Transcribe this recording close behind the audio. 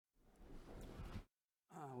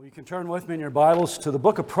Well, you can turn with me in your Bibles to the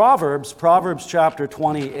book of Proverbs, Proverbs chapter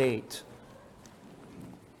 28.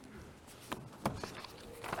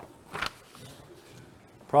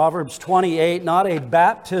 Proverbs 28, not a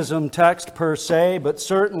baptism text per se, but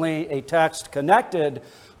certainly a text connected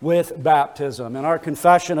with baptism. In our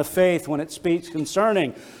confession of faith, when it speaks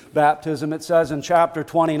concerning baptism, it says in chapter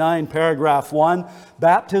 29, paragraph 1,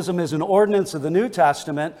 baptism is an ordinance of the New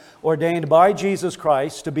Testament ordained by Jesus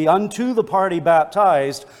Christ to be unto the party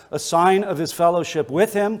baptized a sign of his fellowship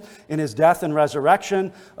with him in his death and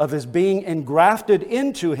resurrection, of his being engrafted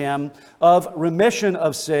into him, of remission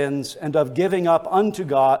of sins, and of giving up into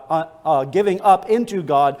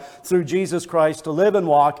God through Jesus Christ to live and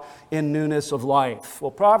walk in newness of life.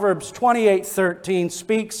 Well, Proverbs 28:13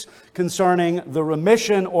 speaks concerning the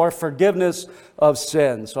remission or forgiveness of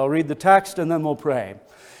sins. So I'll read the text and then we'll pray.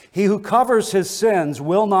 He who covers his sins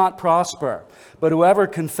will not prosper, but whoever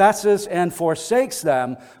confesses and forsakes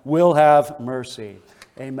them will have mercy.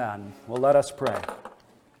 Amen. Well, let us pray.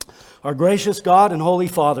 Our gracious God and Holy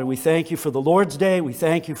Father, we thank you for the Lord's Day. We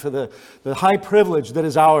thank you for the high privilege that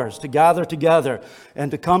is ours to gather together and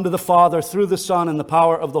to come to the Father through the Son and the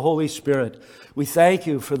power of the Holy Spirit. We thank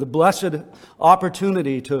you for the blessed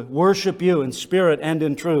opportunity to worship you in spirit and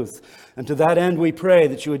in truth. And to that end, we pray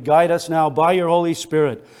that you would guide us now by your Holy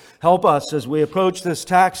Spirit. Help us as we approach this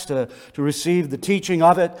text to receive the teaching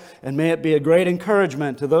of it, and may it be a great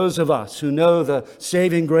encouragement to those of us who know the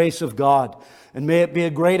saving grace of God. And may it be a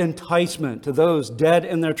great enticement to those dead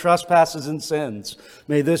in their trespasses and sins.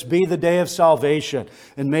 May this be the day of salvation.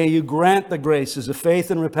 And may you grant the graces of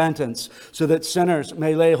faith and repentance so that sinners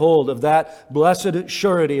may lay hold of that blessed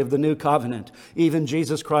surety of the new covenant, even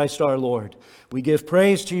Jesus Christ our Lord. We give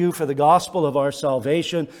praise to you for the gospel of our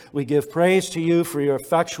salvation. We give praise to you for your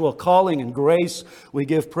effectual calling and grace. We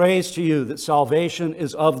give praise to you that salvation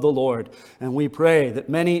is of the Lord. And we pray that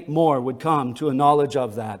many more would come to a knowledge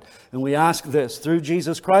of that. And we ask this through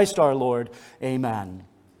Jesus Christ our Lord. Amen.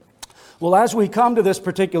 Well, as we come to this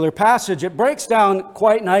particular passage, it breaks down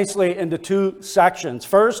quite nicely into two sections.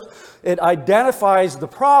 First, it identifies the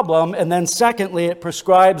problem, and then secondly, it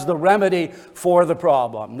prescribes the remedy for the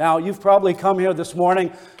problem. Now, you've probably come here this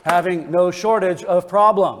morning having no shortage of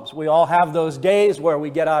problems. We all have those days where we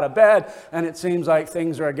get out of bed and it seems like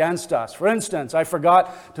things are against us. For instance, I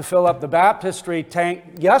forgot to fill up the baptistry tank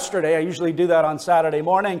yesterday. I usually do that on Saturday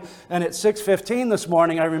morning, and at 6:15 this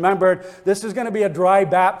morning I remembered this is going to be a dry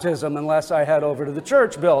baptism unless I head over to the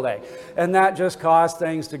church building. And that just caused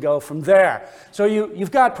things to go from there. So you've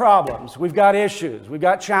got problems, we've got issues, we've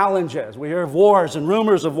got challenges. We hear of wars and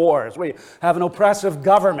rumors of wars. We have an oppressive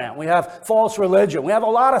government. We have false religion. We have a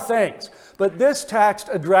lot of things. But this text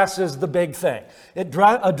addresses the big thing. It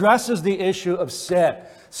addresses the issue of sin.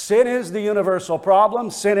 Sin is the universal problem.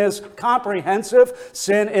 Sin is comprehensive.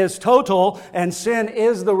 Sin is total. And sin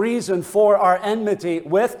is the reason for our enmity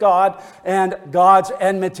with God and God's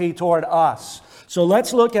enmity toward us. So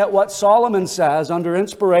let's look at what Solomon says under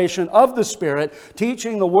inspiration of the Spirit,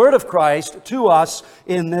 teaching the Word of Christ to us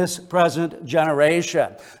in this present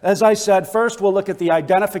generation. As I said, first we'll look at the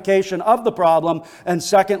identification of the problem, and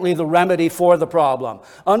secondly, the remedy for the problem.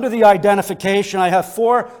 Under the identification, I have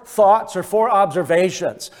four thoughts or four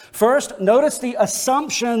observations. First, notice the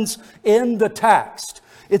assumptions in the text.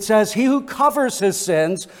 It says, he who covers his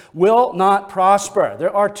sins will not prosper.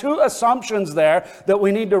 There are two assumptions there that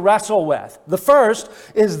we need to wrestle with. The first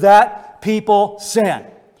is that people sin.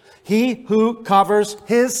 He who covers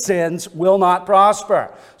his sins will not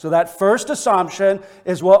prosper. So that first assumption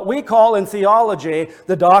is what we call in theology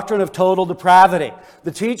the doctrine of total depravity.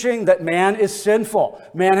 The teaching that man is sinful.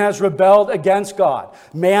 Man has rebelled against God.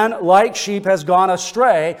 Man, like sheep, has gone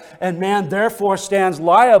astray, and man therefore stands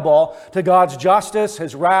liable to God's justice,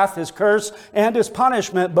 his wrath, his curse, and his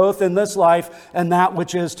punishment, both in this life and that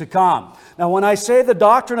which is to come. Now, when I say the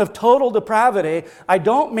doctrine of total depravity, I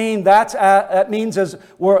don't mean that means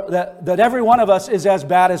that every one of us is as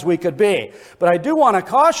bad as we could be. But I do want to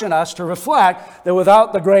caution us to reflect that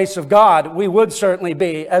without the grace of God, we would certainly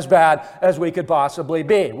be as bad as we could possibly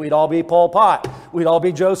be. We'd all be Pol Pot. We'd all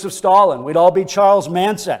be Joseph Stalin. We'd all be Charles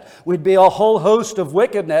Manson. We'd be a whole host of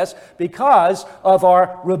wickedness because of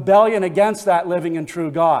our rebellion against that living and true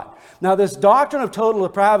God. Now, this doctrine of total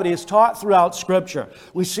depravity is taught throughout Scripture.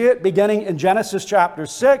 We see it beginning in Genesis chapter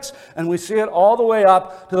 6, and we see it all the way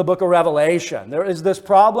up to the book of Revelation. There is this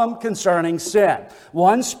problem concerning sin.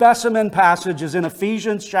 One specimen passage is in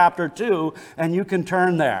Ephesians chapter 2, and you can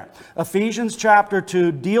turn there. Ephesians chapter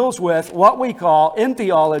 2 deals with what we call, in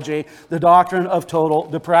theology, the doctrine of total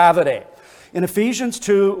depravity. In Ephesians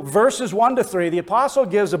 2, verses 1 to 3, the apostle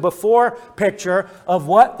gives a before picture of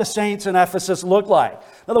what the saints in Ephesus looked like.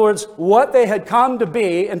 In other words, what they had come to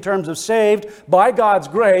be in terms of saved by God's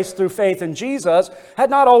grace through faith in Jesus had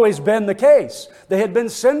not always been the case. They had been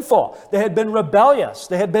sinful. They had been rebellious.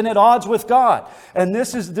 They had been at odds with God. And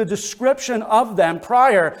this is the description of them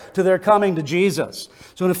prior to their coming to Jesus.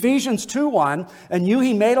 So in Ephesians 2:1, "And you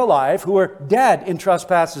he made alive, who were dead in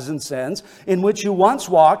trespasses and sins, in which you once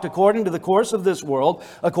walked according to the course of this world,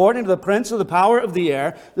 according to the prince of the power of the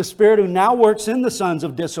air, the spirit who now works in the sons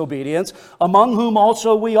of disobedience, among whom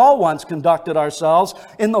also we all once conducted ourselves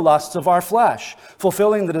in the lusts of our flesh,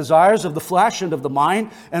 fulfilling the desires of the flesh and of the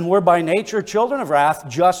mind, and were by nature children of wrath,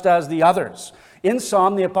 just as the others." In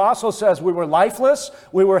some, the apostle says we were lifeless,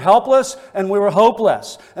 we were helpless, and we were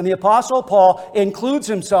hopeless. And the apostle Paul includes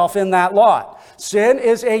himself in that lot. Sin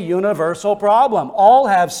is a universal problem. All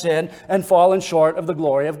have sinned and fallen short of the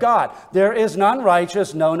glory of God. There is none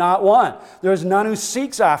righteous, no, not one. There is none who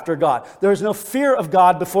seeks after God. There is no fear of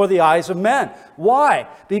God before the eyes of men. Why?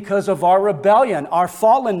 Because of our rebellion, our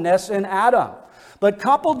fallenness in Adam. But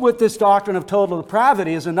coupled with this doctrine of total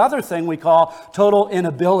depravity is another thing we call total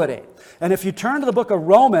inability. And if you turn to the book of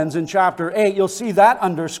Romans in chapter 8, you'll see that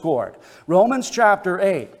underscored. Romans chapter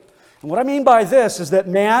 8. And what I mean by this is that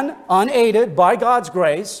man, unaided by God's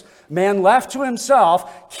grace, man left to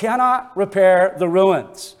himself, cannot repair the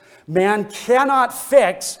ruins. Man cannot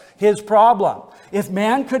fix his problem. If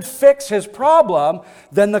man could fix his problem,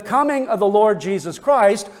 then the coming of the Lord Jesus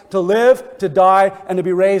Christ to live, to die, and to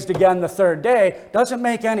be raised again the third day doesn't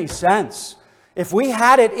make any sense. If we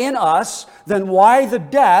had it in us, then why the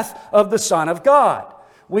death of the Son of God?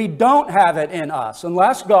 We don't have it in us.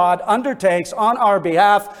 Unless God undertakes on our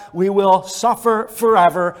behalf, we will suffer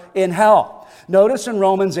forever in hell. Notice in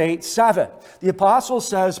Romans 8:7, the apostle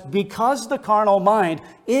says, "Because the carnal mind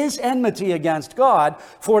is enmity against God,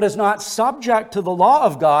 for it is not subject to the law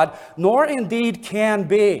of God, nor indeed can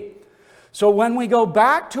be." So when we go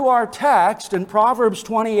back to our text in Proverbs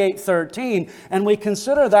 28:13, and we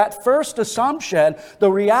consider that first assumption,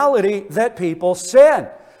 the reality that people sin,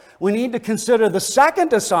 we need to consider the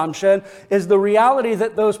second assumption is the reality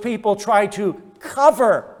that those people try to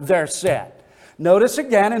cover their sin. Notice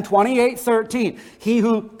again in 28:13, "He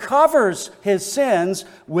who covers his sins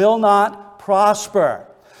will not prosper."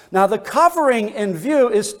 Now the covering in view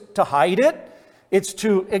is to hide it, it's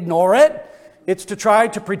to ignore it, it's to try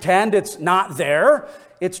to pretend it's not there,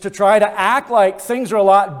 it's to try to act like things are a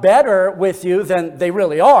lot better with you than they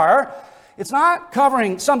really are. It's not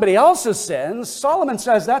covering somebody else's sins. Solomon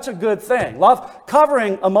says that's a good thing. Love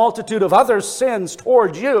covering a multitude of other sins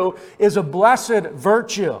towards you is a blessed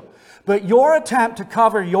virtue. But your attempt to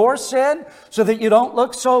cover your sin so that you don't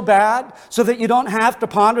look so bad, so that you don't have to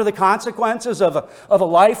ponder the consequences of a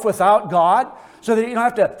life without God, so that you don't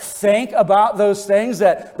have to think about those things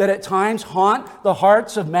that at times haunt the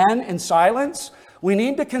hearts of men in silence, we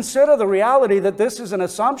need to consider the reality that this is an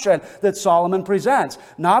assumption that Solomon presents.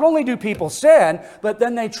 Not only do people sin, but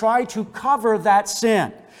then they try to cover that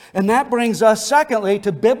sin. And that brings us, secondly,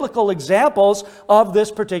 to biblical examples of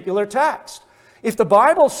this particular text. If the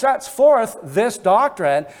Bible sets forth this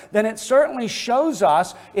doctrine, then it certainly shows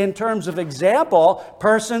us, in terms of example,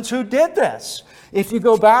 persons who did this. If you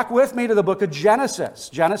go back with me to the book of Genesis,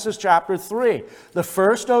 Genesis chapter 3, the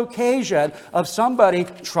first occasion of somebody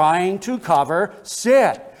trying to cover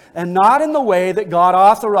sin, and not in the way that God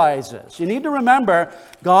authorizes. You need to remember,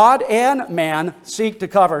 God and man seek to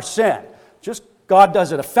cover sin. Just God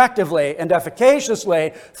does it effectively and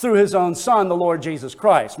efficaciously through his own Son, the Lord Jesus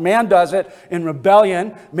Christ. Man does it in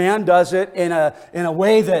rebellion. Man does it in a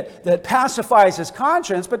way that pacifies his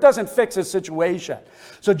conscience but doesn't fix his situation.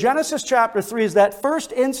 So Genesis chapter 3 is that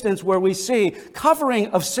first instance where we see covering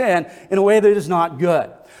of sin in a way that is not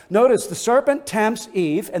good. Notice the serpent tempts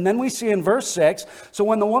Eve, and then we see in verse 6, "So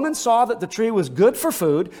when the woman saw that the tree was good for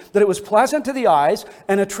food, that it was pleasant to the eyes,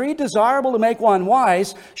 and a tree desirable to make one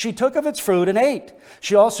wise, she took of its fruit and ate.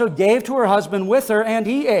 She also gave to her husband with her, and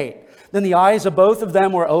he ate. Then the eyes of both of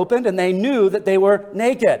them were opened, and they knew that they were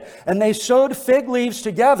naked. And they sewed fig leaves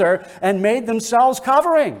together and made themselves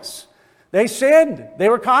coverings." They sinned. They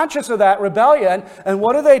were conscious of that rebellion. And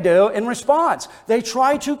what do in response? They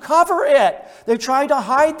try to cover it. They try to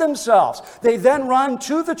hide themselves. They then run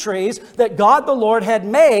to the trees that God the Lord had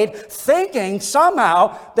made, thinking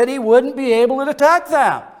somehow that he wouldn't be able to detect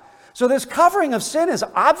them. So this covering of sin is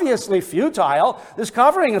obviously futile. This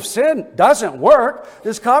covering of sin doesn't work.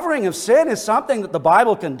 This covering of sin is something that the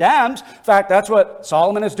Bible condemns. In fact, that's what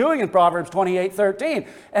Solomon is doing in Proverbs 28:13.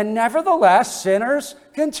 And nevertheless, sinners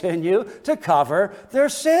continue to cover their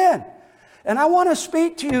sin. And I want to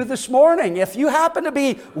speak to you this morning. If you happen to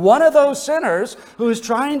be one of those sinners who is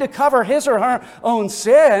trying to cover his or her own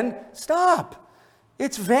sin, stop.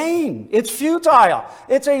 It's vain. It's futile.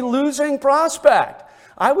 It's a losing prospect.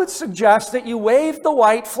 I would suggest that you wave the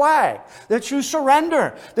white flag, that you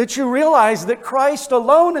surrender, that you realize that Christ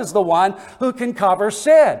alone is the one who can cover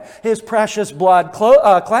sin. His precious blood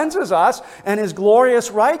cleanses us, and His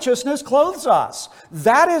glorious righteousness clothes us.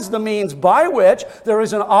 That is the means by which there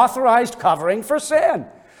is an authorized covering for sin.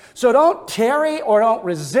 So don't tarry or don't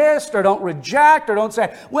resist or don't reject or don't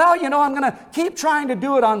say, well, I'm going to keep trying to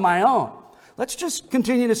do it on my own. Let's just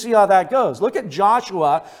continue to see how that goes. Look at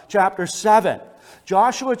Joshua chapter 7.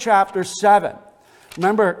 Joshua chapter 7.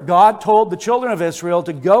 Remember, God told the children of Israel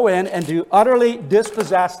to go in and to utterly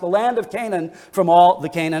dispossess the land of Canaan from all the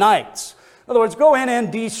Canaanites. In other words, go in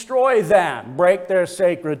and destroy them. Break their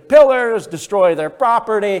sacred pillars, destroy their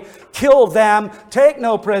property, kill them, take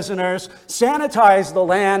no prisoners, sanitize the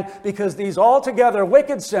land, because these altogether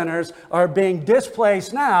wicked sinners are being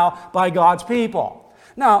displaced now by God's people.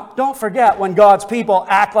 Now, don't forget, when God's people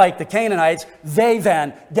act like the Canaanites, they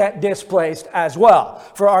then get displaced as well.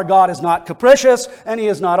 For our God is not capricious and He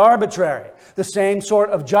is not arbitrary. The same sort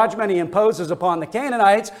of judgment He imposes upon the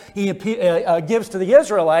Canaanites, He gives to the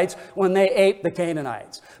Israelites when they ape the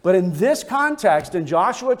Canaanites. But in this context, in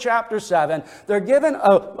Joshua chapter 7, they're given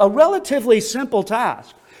a relatively simple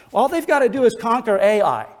task. All they've got to do is conquer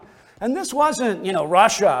Ai. And this wasn't,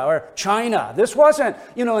 Russia or China. This wasn't,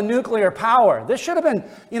 a nuclear power. This should have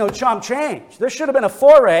been, chump change. This should have been a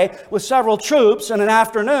foray with several troops in an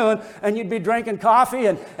afternoon, and you'd be drinking coffee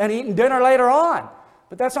and eating dinner later on.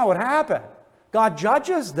 But that's not what happened. God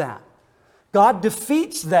judges them. God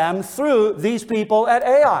defeats them through these people at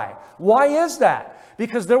Ai. Why is that?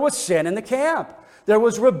 Because there was sin in the camp. There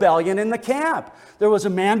was rebellion in the camp. There was a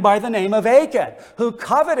man by the name of Achan who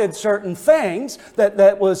coveted certain things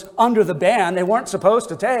that was under the ban. They weren't supposed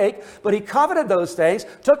to take, but he coveted those things,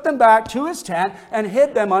 took them back to his tent, and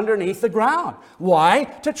hid them underneath the ground. Why?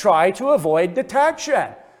 To try to avoid detection.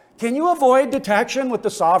 Can you avoid detection with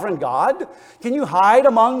the sovereign God? Can you hide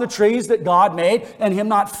among the trees that God made and Him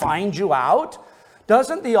not find you out?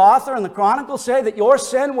 Doesn't the author in the Chronicles say that your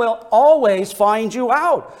sin will always find you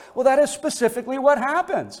out? Well, that is specifically what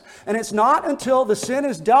happens. And it's not until the sin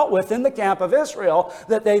is dealt with in the camp of Israel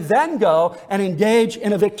that they then go and engage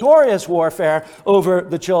in a victorious warfare over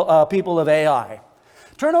the people of Ai.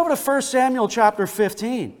 Turn over to 1 Samuel chapter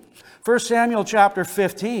 15. 1 Samuel chapter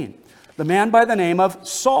 15. The man by the name of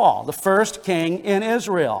Saul, the first king in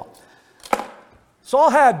Israel.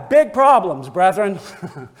 Saul had big problems, brethren,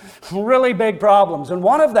 really big problems. And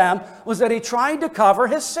one of them was that he tried to cover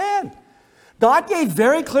his sin. God gave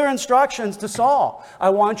very clear instructions to Saul. I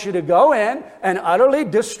want you to go in and utterly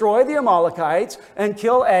destroy the Amalekites and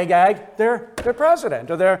kill Agag, their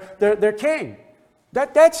president, or their king.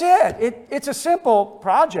 That's it. It's a simple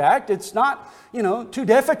project. It's not, too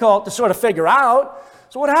difficult to sort of figure out.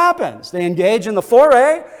 So what happens? They engage in the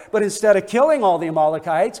foray, but instead of killing all the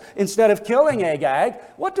Amalekites, instead of killing Agag,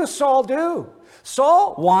 what does Saul do?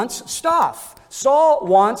 Saul wants stuff. Saul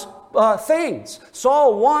wants things.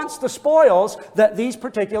 Saul wants the spoils that these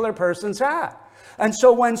particular persons had. And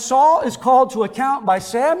so when Saul is called to account by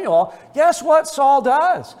Samuel, guess what Saul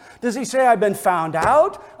does? Does he say, I've been found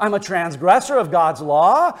out? I'm a transgressor of God's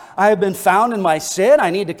law. I have been found in my sin.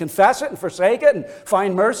 I need to confess it and forsake it and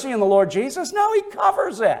find mercy in the Lord Jesus. No, he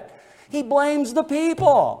covers it. He blames the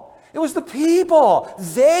people. It was the people.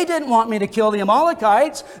 They didn't want me to kill the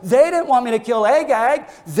Amalekites. They didn't want me to kill Agag.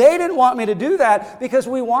 They didn't want me to do that because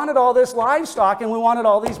we wanted all this livestock and we wanted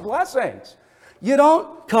all these blessings. You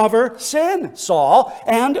don't cover sin, Saul,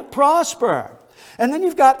 and prosper. And then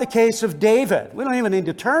you've got the case of David. We don't even need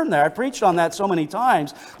to turn there. I preached on that so many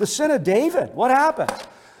times. The sin of David. What happens?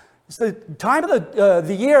 It's the time of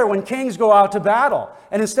the year when kings go out to battle.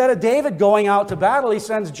 And instead of David going out to battle, he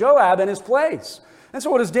sends Joab in his place. And so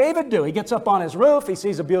what does David do? He gets up on his roof, he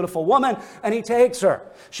sees a beautiful woman, and he takes her.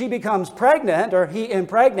 She becomes pregnant, or he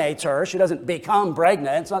impregnates her. She doesn't become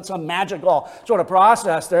pregnant. It's not some magical sort of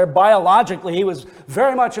process there. Biologically, he was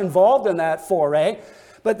very much involved in that foray.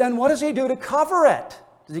 But then what does he do to cover it?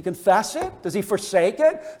 Does he confess it? Does he forsake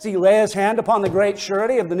it? Does he lay his hand upon the great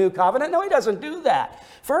surety of the new covenant? No, he doesn't do that.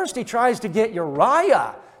 First, he tries to get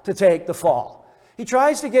Uriah to take the fall. He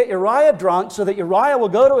tries to get Uriah drunk so that Uriah will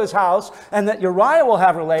go to his house and that Uriah will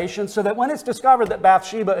have relations so that when it's discovered that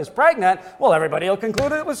Bathsheba is pregnant, well, everybody will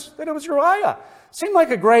conclude that it was Uriah. Seemed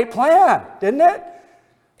like a great plan, didn't it?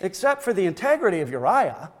 Except for the integrity of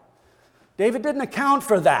Uriah. David didn't account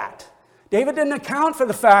for that. David didn't account for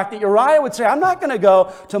the fact that Uriah would say, I'm not going to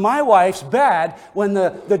go to my wife's bed when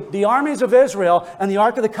the armies of Israel and the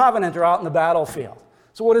Ark of the Covenant are out in the battlefield.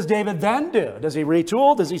 So what does David then do? Does he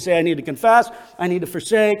retool? Does he say, I need to confess, I need to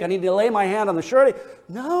forsake, I need to lay my hand on the surety?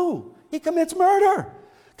 No, he commits murder.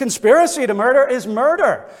 Conspiracy to murder is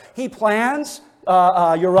murder. He plans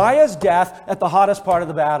Uriah's death at the hottest part of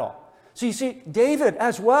the battle. So you see, David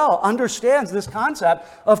as well understands this concept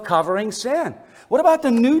of covering sin. What about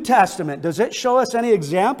the New Testament? Does it show us any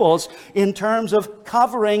examples in terms of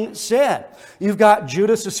covering sin? You've got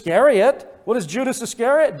Judas Iscariot. What does Judas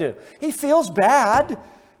Iscariot do? He feels bad.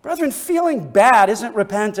 Brethren, feeling bad isn't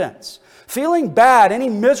repentance. Feeling bad, any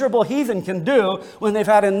miserable heathen can do when they've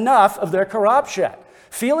had enough of their corruption.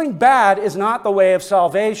 Feeling bad is not the way of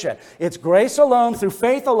salvation. It's grace alone, through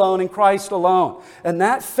faith alone, in Christ alone. And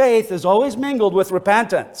that faith is always mingled with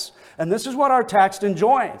repentance. And this is what our text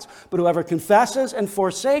enjoins. But whoever confesses and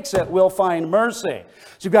forsakes it will find mercy.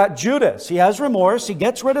 So you've got Judas. He has remorse. He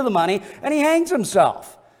gets rid of the money and he hangs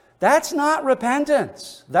himself. That's not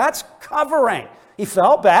repentance. That's covering. He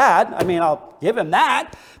felt bad. I mean, I'll give him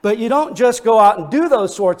that. But you don't just go out and do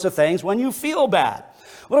those sorts of things when you feel bad.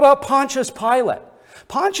 What about Pontius Pilate?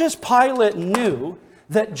 Pontius Pilate knew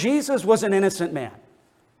that Jesus was an innocent man.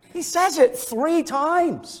 He says it 3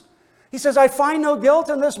 times. He says, I find no guilt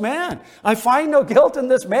in this man. I find no guilt in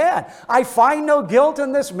this man. I find no guilt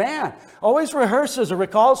in this man. Always rehearses or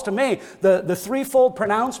recalls to me the threefold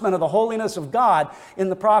pronouncement of the holiness of God in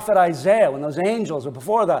the prophet Isaiah when those angels are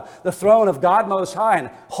before the throne of God Most High and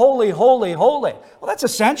holy, holy, holy. Well, that's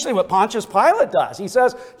essentially what Pontius Pilate does. He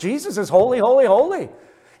says, Jesus is holy, holy, holy.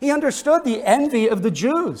 He understood the envy of the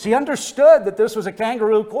Jews. He understood that this was a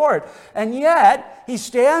kangaroo court. And yet, he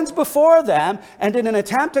stands before them, and in an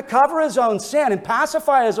attempt to cover his own sin and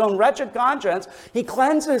pacify his own wretched conscience, he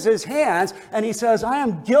cleanses his hands, and he says, I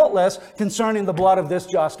am guiltless concerning the blood of this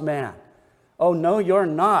just man. Oh, no, you're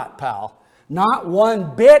not, pal. Not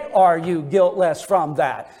one bit are you guiltless from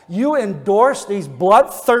that. You endorse these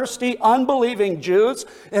bloodthirsty, unbelieving Jews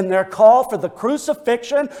in their call for the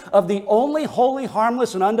crucifixion of the only holy,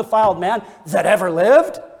 harmless, and undefiled man that ever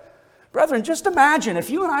lived. Brethren, just imagine if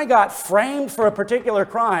you and I got framed for a particular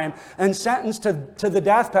crime and sentenced to the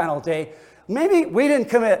death penalty. Maybe we didn't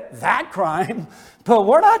commit that crime, but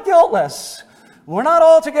we're not guiltless. We're not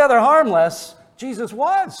altogether harmless. Jesus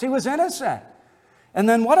was. He was innocent. And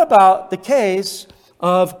then what about the case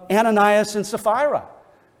of Ananias and Sapphira?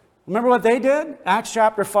 Remember what they did? Acts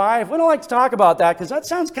chapter 5. We don't like to talk about that because that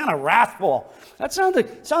sounds kind of wrathful. That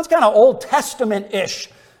sounds kind of Old Testament-ish.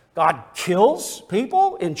 God kills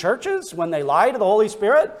people in churches when they lie to the Holy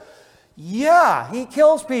Spirit? Yeah, he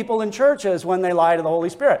kills people in churches when they lie to the Holy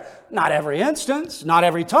Spirit. Not every instance, not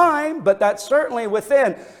every time, but that's certainly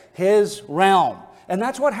within his realm. And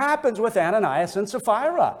that's what happens with Ananias and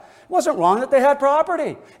Sapphira. It wasn't wrong that they had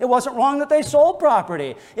property. It wasn't wrong that they sold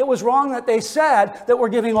property. It was wrong that they said that we're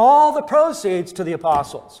giving all the proceeds to the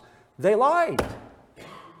apostles. They lied.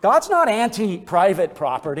 God's not anti-private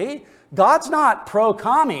property. God's not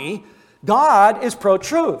pro-commie. God is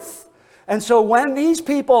pro-truth. And so when these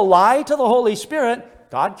people lie to the Holy Spirit,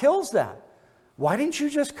 God kills them. Why didn't you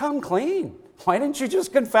just come clean? Why didn't you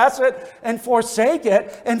just confess it and forsake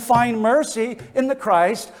it and find mercy in the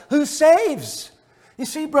Christ who saves? You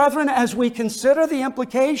see, brethren, as we consider the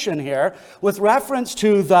implication here with reference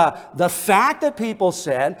to the fact that people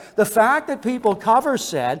sin, the fact that people cover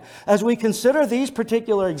sin, as we consider these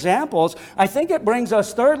particular examples, I think it brings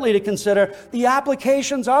us thirdly to consider the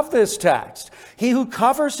applications of this text. He who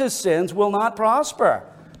covers his sins will not prosper.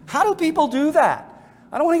 How do people do that?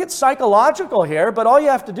 I don't want to get psychological here, but all you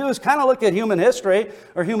have to do is kind of look at human history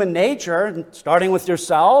or human nature, starting with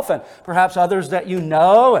yourself and perhaps others that you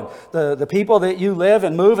know and the people that you live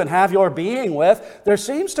and move and have your being with. There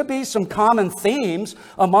seems to be some common themes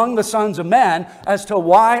among the sons of men as to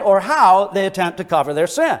why or how they attempt to cover their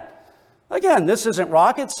sin. Again, this isn't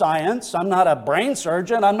rocket science. I'm not a brain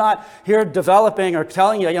surgeon. I'm not here developing or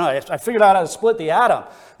telling you, I figured out how to split the atom.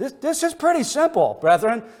 This is pretty simple,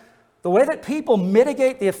 brethren. The way that people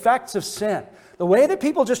mitigate the effects of sin, the way that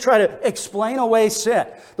people just try to explain away sin,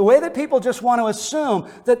 the way that people just want to assume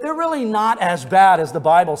that they're really not as bad as the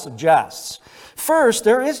Bible suggests. First,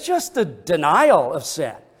 there is just the denial of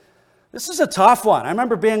sin. This is a tough one. I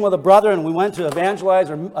remember being with a brother and we went to evangelize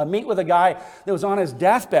or meet with a guy that was on his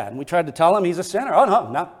deathbed. And we tried to tell him he's a sinner. Oh,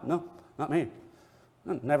 no, not me.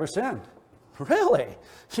 Never sinned. Really?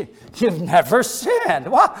 You've never sinned?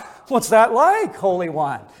 What's that like, Holy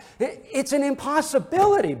One? It's an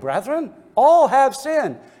impossibility, brethren. All have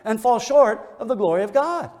sinned and fall short of the glory of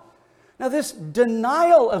God. Now, this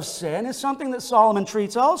denial of sin is something that Solomon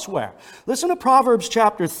treats elsewhere. Listen to Proverbs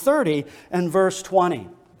chapter 30 and verse 20.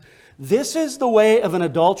 This is the way of an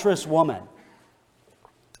adulterous woman.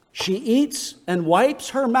 She eats and wipes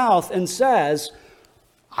her mouth and says,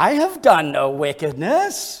 I have done no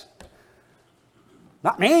wickedness.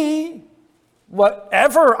 Not me.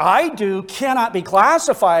 Whatever I do cannot be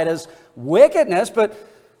classified as wickedness, but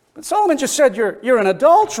Solomon just said you're an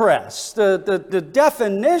adulteress. The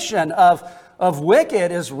definition of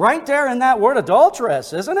wicked is right there in that word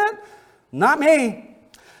adulteress, isn't it? Not me.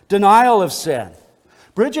 Denial of sin.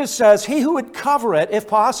 Bridges says, he who would cover it, if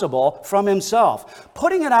possible, from himself,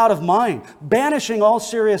 putting it out of mind, banishing all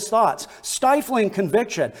serious thoughts, stifling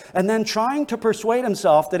conviction, and then trying to persuade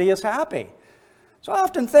himself that he is happy. So I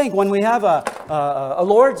often think when we have a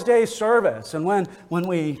Lord's Day service and when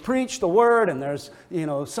we preach the Word and there's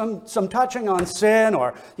some touching on sin,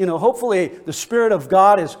 or hopefully the Spirit of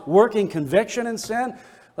God is working conviction in sin,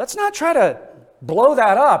 let's not try to blow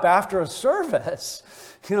that up after a service.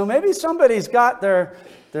 Maybe somebody's got their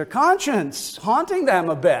conscience haunting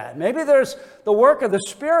them a bit. Maybe there's the work of the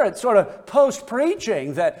Spirit sort of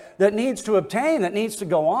post-preaching that needs to obtain, that needs to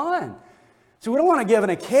go on. So we don't want to give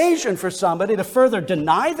an occasion for somebody to further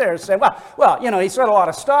deny theirs, say, well, he said a lot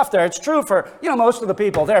of stuff there. It's true for, most of the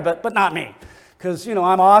people there, but not me, because, I'm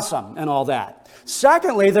awesome and all that.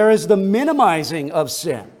 Secondly, there is the minimizing of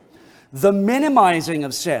sin. The minimizing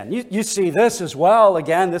of sin. You see this as well.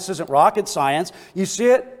 Again, this isn't rocket science. You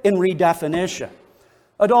see it in redefinition.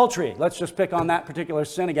 Adultery, let's just pick on that particular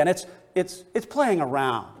sin again. It's playing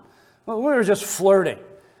around. Well, we were just flirting.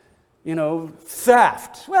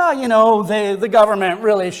 Theft. Well, the government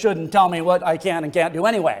really shouldn't tell me what I can and can't do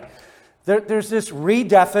anyway. There's this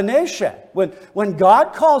redefinition. When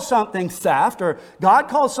God calls something theft, or God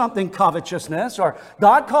calls something covetousness, or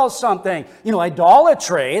God calls something,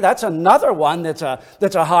 idolatry, that's another one that's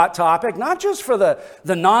a hot topic, not just for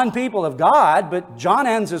the non-people of God, but John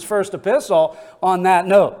ends his first epistle on that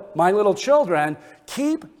note. My little children,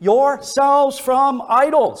 keep yourselves from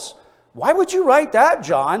idols. Why would you write that,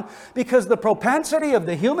 John? Because the propensity of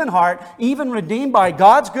the human heart, even redeemed by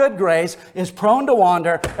God's good grace, is prone to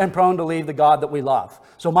wander and prone to leave the God that we love.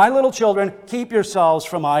 So, my little children, keep yourselves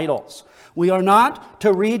from idols. We are not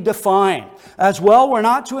to redefine. As well, we're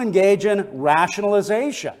not to engage in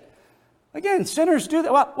rationalization. Again, sinners do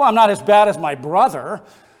that. Well, I'm not as bad as my brother.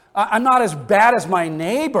 I'm not as bad as my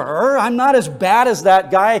neighbor. I'm not as bad as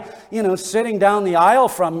that guy, sitting down the aisle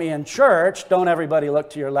from me in church. Don't everybody look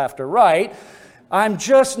to your left or right. I'm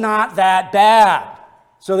just not that bad.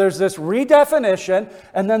 So there's this redefinition,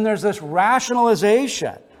 and then there's this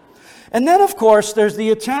rationalization. And then, of course, there's the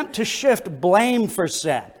attempt to shift blame for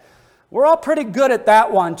sin. We're all pretty good at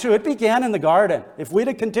that one, too. It began in the garden. If we'd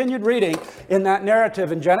have continued reading in that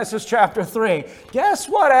narrative in Genesis chapter 3, guess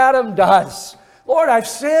what Adam does? Lord, I've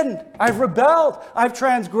sinned, I've rebelled, I've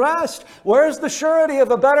transgressed. Where's the surety of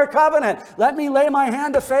a better covenant? Let me lay my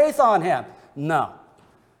hand of faith on him. No.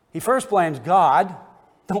 He first blames God,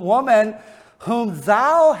 the woman whom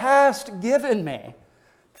thou hast given me.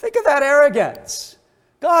 Think of that arrogance.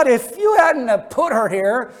 God, if you hadn't have put her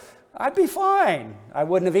here, I'd be fine. I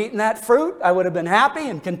wouldn't have eaten that fruit. I would have been happy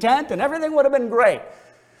and content, and everything would have been great.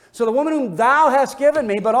 So the woman whom thou hast given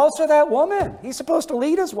me, but also that woman. He's supposed to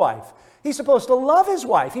lead his wife. He's supposed to love his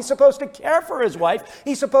wife. He's supposed to care for his wife.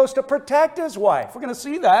 He's supposed to protect his wife. We're going to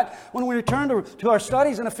see that when we return to our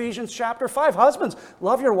studies in Ephesians chapter 5. Husbands,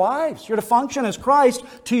 love your wives. You're to function as Christ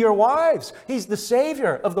to your wives. He's the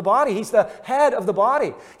Savior of the body. He's the head of the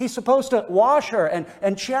body. He's supposed to wash her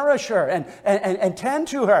and cherish her and tend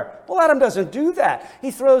to her. Well, Adam doesn't do that.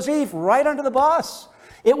 He throws Eve right under the bus.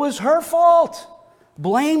 It was her fault.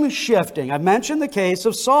 Blame shifting. I've mentioned the case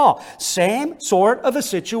of Saul. Same sort of a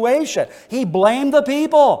situation. He blamed the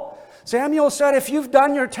people. Samuel said, if you've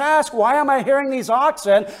done your task, why am I hearing these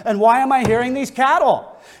oxen and why am I hearing these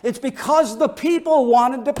cattle? It's because the people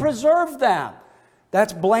wanted to preserve them.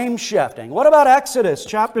 That's blame shifting. What about Exodus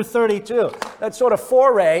chapter 32? That sort of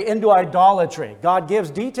foray into idolatry. God gives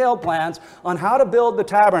detailed plans on how to build the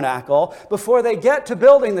tabernacle. Before they get to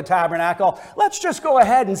building the tabernacle, let's just go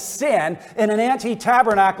ahead and sin in an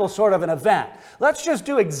anti-tabernacle sort of an event. Let's just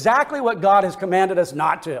do exactly what God has commanded us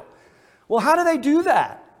not to. Well, how do they do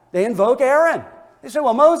that? They invoke Aaron. They say,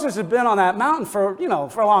 well, Moses has been on that mountain for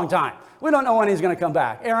a long time. We don't know when he's going to come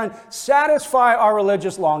back. Aaron, satisfy our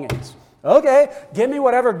religious longings. Okay, give me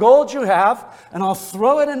whatever gold you have, and I'll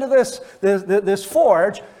throw it into this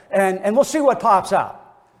forge, and we'll see what pops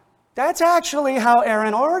out. That's actually how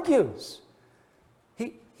Aaron argues.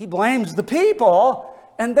 He blames the people,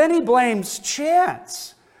 and then he blames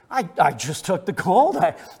chance. I just took the gold,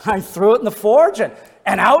 I threw it in the forge, and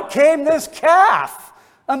out came this calf.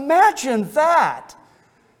 Imagine that.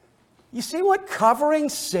 You see what covering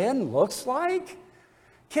sin looks like?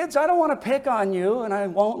 Kids, I don't want to pick on you, and I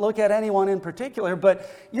won't look at anyone in particular, but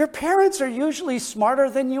your parents are usually smarter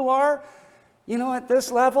than you are. You know, at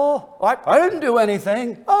this level, I didn't do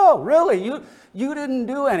anything. Oh, really? You didn't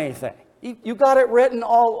do anything. You got it written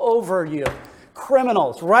all over you.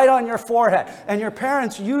 Criminals, right on your forehead. And your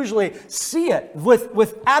parents usually see it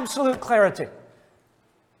with absolute clarity.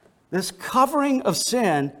 This covering of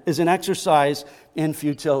sin is an exercise in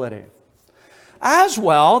futility. As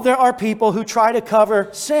well, there are people who try to cover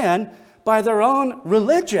sin by their own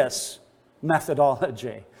religious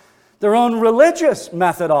methodology. Their own religious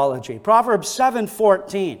methodology. Proverbs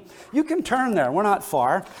 7:14. You can turn there. We're not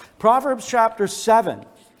far. Proverbs chapter 7.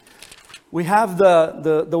 We have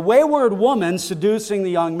the wayward woman seducing the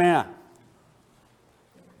young man.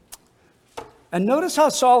 And notice how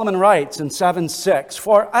Solomon writes in 7:6.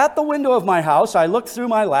 For at the window of my house I looked through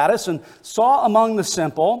my lattice and saw among the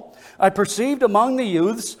simple, I perceived among the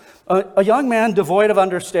youths a young man devoid of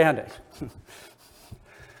understanding.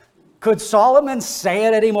 Could Solomon say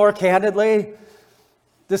it any more candidly?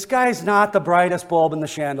 This guy's not the brightest bulb in the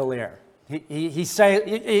chandelier. He says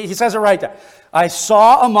it right there. I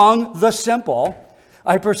saw among the simple,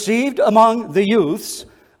 I perceived among the youths,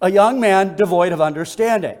 a young man devoid of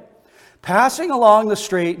understanding, passing along the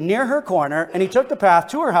street near her corner, and he took the path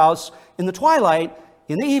to her house in the twilight,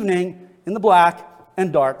 in the evening, in the black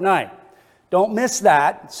and dark night. Don't miss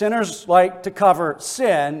that. Sinners like to cover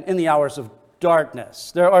sin in the hours of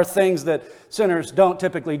darkness. There are things that sinners don't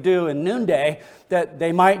typically do in noonday that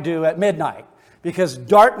they might do at midnight, because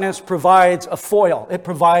darkness provides a foil. It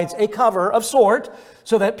provides a cover of sort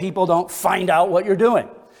so that people don't find out what you're doing.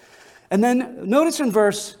 And then notice in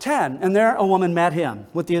verse 10, and there a woman met him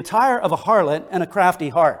with the attire of a harlot and a crafty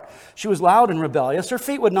heart. She was loud and rebellious. Her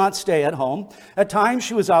feet would not stay at home. At times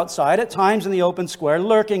she was outside, at times in the open square,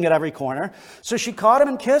 lurking at every corner. So she caught him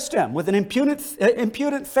and kissed him. With an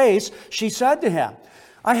impudent face, she said to him,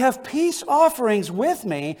 I have peace offerings with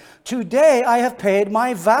me. Today I have paid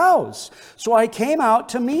my vows. So I came out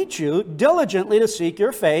to meet you, diligently to seek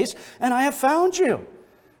your face, and I have found you.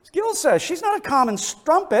 Gill says she's not a common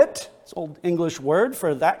strumpet. It's an old English word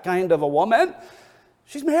for that kind of a woman.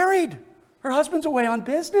 She's married. Her husband's away on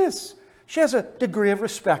business. She has a degree of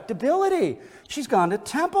respectability. She's gone to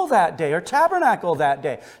temple that day or tabernacle that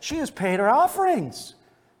day. She has paid her offerings.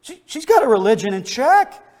 She's got a religion in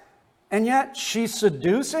check. And yet she's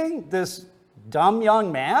seducing this dumb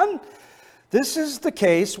young man? This is the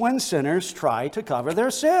case when sinners try to cover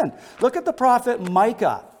their sin. Look at the prophet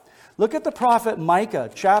Micah. Look at the prophet Micah,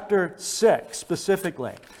 chapter 6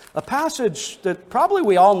 specifically. A passage that probably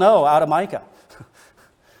we all know out of Micah.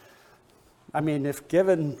 I mean, if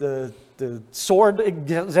given the sword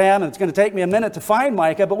exam, it's going to take me a minute to find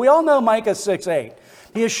Micah, but we all know Micah 6:8.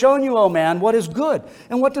 He has shown you, O man, what is good,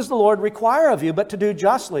 and what does the Lord require of you but to do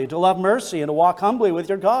justly, to love mercy, and to walk humbly with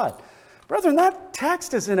your God. Brethren, that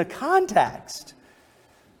text is in a context.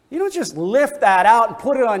 You don't just lift that out and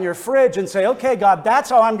put it on your fridge and say, okay, God, that's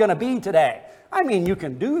how I'm going to be today. I mean, you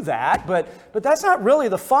can do that, but that's not really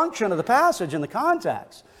the function of the passage in the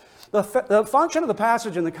context. The function of the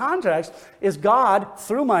passage in the context is God,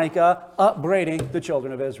 through Micah, upbraiding the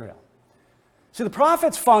children of Israel. See, the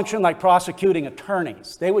prophets function like prosecuting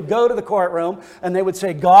attorneys. They would go to the courtroom and they would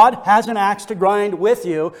say, God has an axe to grind with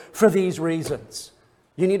you for these reasons.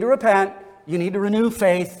 You need to repent. You need to renew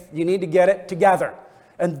faith. You need to get it together.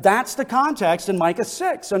 And that's the context in Micah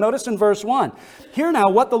 6. So notice in verse 1. Hear now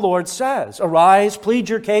what the Lord says. Arise, plead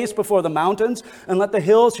your case before the mountains, and let the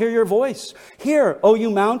hills hear your voice. Hear, O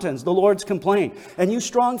you mountains, the Lord's complaint, and you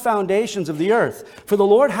strong foundations of the earth. For the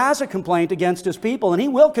Lord has a complaint against his people, and he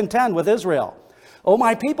will contend with Israel. O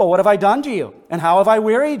my people, what have I done to you? And how have I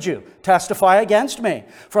wearied you? Testify against me.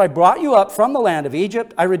 For I brought you up from the land of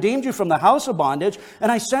Egypt. I redeemed you from the house of bondage.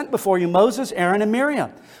 And I sent before you Moses, Aaron, and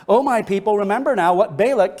Miriam. O my people, remember now what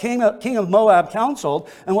Balak, king of Moab, counseled,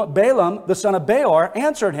 and what Balaam, the son of Beor,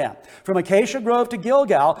 answered him. From Acacia Grove to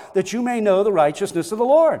Gilgal, that you may know the righteousness of the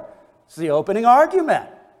Lord. It's the opening argument.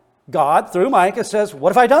 God, through Micah, says,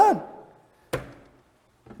 what have I done?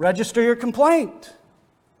 Register your complaint.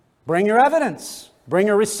 Bring your evidence. Bring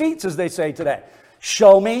your receipts, as they say today.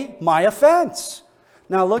 Show me my offense.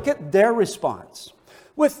 Now look at their response.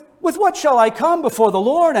 With what shall I come before the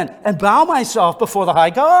Lord and bow myself before the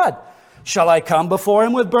high God? Shall I come before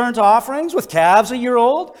him with burnt offerings, with calves a year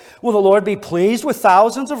old? Will the Lord be pleased with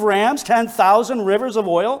thousands of rams, 10,000 rivers of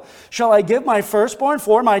oil? Shall I give my firstborn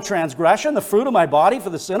for my transgression, the fruit of my body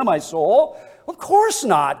for the sin of my soul? Of course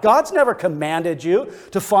not. God's never commanded you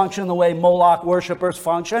to function the way Moloch worshipers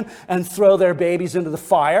function and throw their babies into the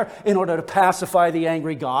fire in order to pacify the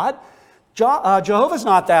angry God. Jehovah's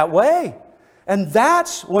not that way. And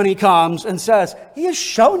that's when he comes and says, he has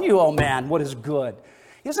shown you, O man, what is good.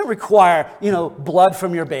 He doesn't require, blood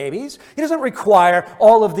from your babies. He doesn't require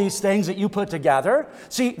all of these things that you put together.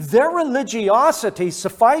 See, their religiosity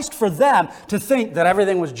sufficed for them to think that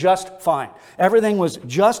everything was just fine. Everything was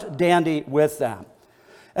just dandy with them.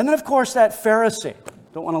 And then, of course, that Pharisee.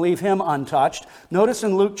 Don't want to leave him untouched. Notice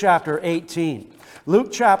in Luke chapter 18.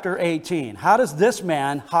 Luke chapter 18. How does this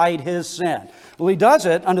man hide his sin? Well, he does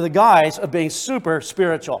it under the guise of being super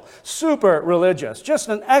spiritual, super religious, just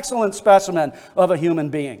an excellent specimen of a human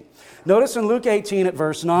being. Notice in Luke 18 at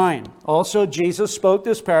verse 9, also Jesus spoke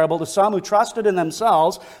this parable to some who trusted in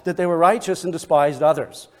themselves that they were righteous and despised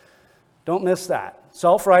others. Don't miss that.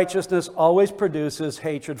 Self-righteousness always produces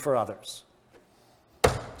hatred for others.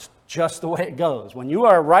 It's just the way it goes. When you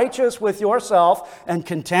are righteous with yourself and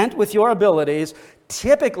content with your abilities,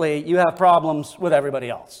 typically you have problems with everybody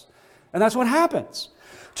else. And that's what happens.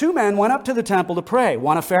 Two men went up to the temple to pray,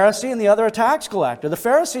 one a Pharisee and the other a tax collector. The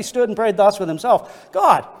Pharisee stood and prayed thus with himself,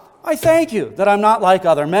 God, I thank you that I'm not like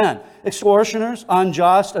other men, extortioners,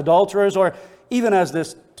 unjust, adulterers, or even as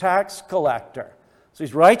this tax collector. So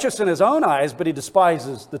he's righteous in his own eyes, but he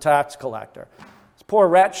despises the tax collector. This poor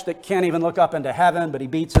wretch that can't even look up into heaven, but he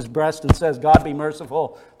beats his breast and says, God be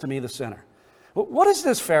merciful to me, the sinner. What does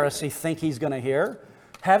this Pharisee think he's going to hear?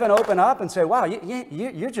 Heaven open up and say, wow,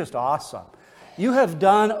 you're just awesome. You have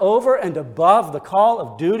done over and above the call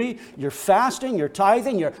of duty. Your fasting, your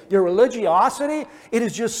tithing, your religiosity. It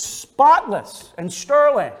is just spotless and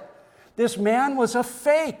sterling. This man was a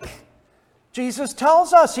fake. Jesus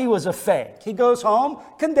tells us he was a fake. He goes home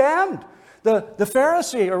condemned. The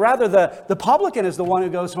Pharisee, or rather the publican, is the one who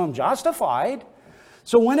goes home justified.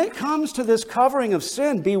 So when it comes to this covering of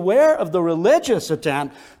sin, beware of the religious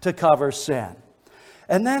attempt to cover sin.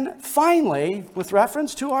 And then finally, with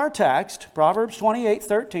reference to our text, Proverbs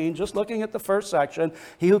 28:13, just looking at the first section,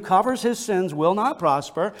 he who covers his sins will not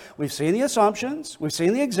prosper. We've seen the assumptions, we've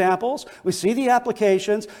seen the examples, we see the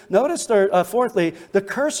applications. Notice, fourthly, the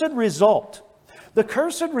cursed result. The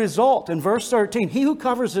cursed result in verse 13, he who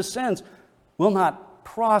covers his sins will not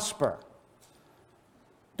prosper.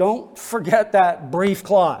 Don't forget that brief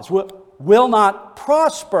clause, will not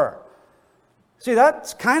prosper. See,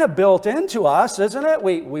 that's kind of built into us, isn't it?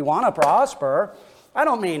 We want to prosper. I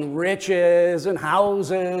don't mean riches and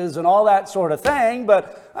houses and all that sort of thing,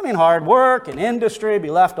 but I mean hard work and industry, be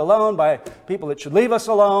left alone by people that should leave us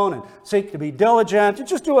alone, and seek to be diligent and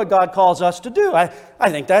just do what God calls us to do. I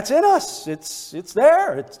think that's in us. It's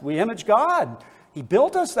there. We image God. He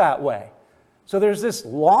built us that way. So there's this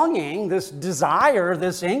longing, this desire,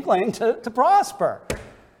 this inkling to prosper.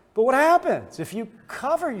 But what happens? If you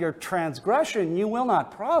cover your transgression, you will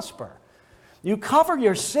not prosper. You cover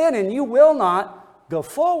your sin and you will not go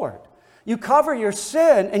forward. You cover your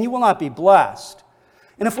sin and you will not be blessed.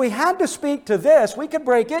 And if we had to speak to this, we could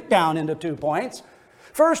break it down into 2 points.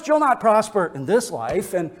 First, you'll not prosper in this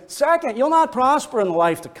life. And second, you'll not prosper in the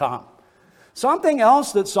life to come. Something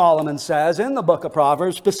else that Solomon says in the book of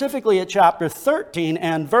Proverbs, specifically at chapter 13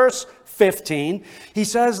 and verse 15, he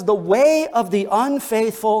says, the way of the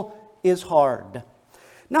unfaithful is hard.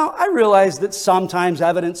 Now, I realize that sometimes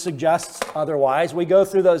evidence suggests otherwise. We go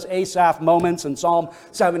through those Asaph moments in Psalm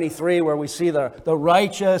 73 where we see the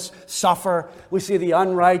righteous suffer. We see the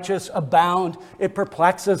unrighteous abound. It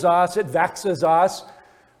perplexes us. It vexes us.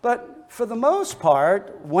 But for the most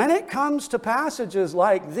part, when it comes to passages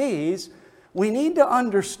like these, we need to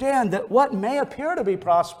understand that what may appear to be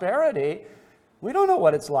prosperity, we don't know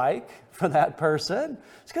what it's like for that person.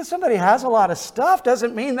 It's because somebody has a lot of stuff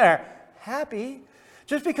doesn't mean they're happy.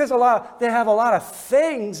 Just because they have a lot of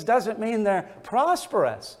things doesn't mean they're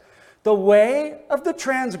prosperous. The way of the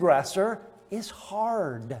transgressor is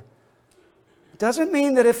hard. It doesn't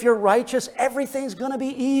mean that if you're righteous, everything's going to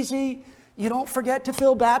be easy. You don't forget to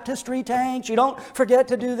fill baptistry tanks. You don't forget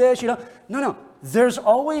to do this. No. There's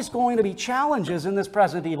always going to be challenges in this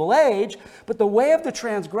present evil age, but the way of the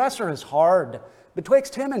transgressor is hard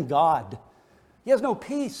betwixt him and God. He has no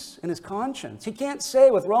peace in his conscience. He can't say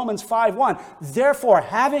with Romans 5:1, therefore,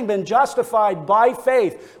 having been justified by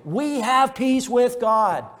faith, we have peace with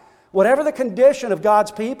God. Whatever the condition of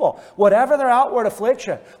God's people, whatever their outward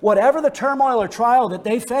affliction, whatever the turmoil or trial that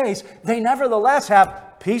they face, they nevertheless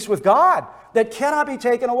have peace with God that cannot be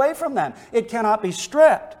taken away from them. It cannot be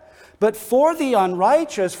stripped. But for the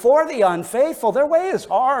unrighteous, for the unfaithful, their way is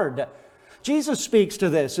hard. Jesus speaks to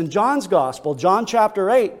this in John's Gospel, John chapter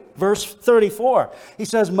 8, verse 34. He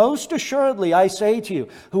says, "Most assuredly I say to you,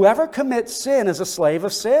 whoever commits sin is a slave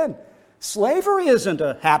of sin." Slavery isn't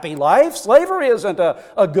a happy life. Slavery isn't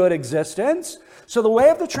a good existence. So the way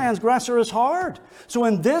of the transgressor is hard. So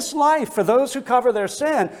in this life, for those who cover their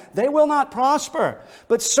sin, they will not prosper.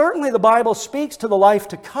 But certainly the Bible speaks to the life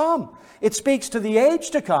to come. It speaks to the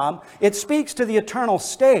age to come. It speaks to the eternal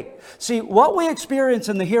state. See, what we experience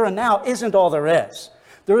in the here and now isn't all there is.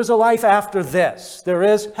 There is a life after this. There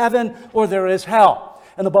is heaven or there is hell.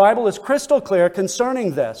 And the Bible is crystal clear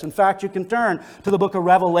concerning this. In fact, you can turn to the book of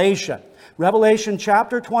Revelation. Revelation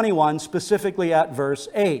chapter 21, specifically at verse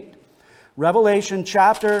 8. Revelation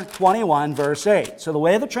chapter 21, verse 8. So the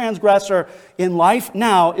way of the transgressor in life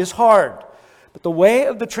now is hard. But the way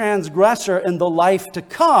of the transgressor in the life to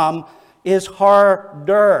come is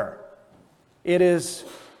harder. It is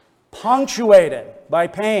punctuated by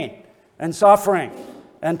pain and suffering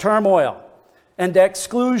and turmoil and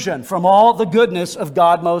exclusion from all the goodness of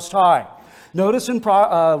God Most High. Notice in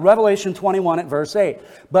Revelation 21 at verse 8,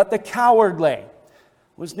 "But the cowardly."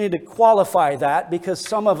 We just need to qualify that because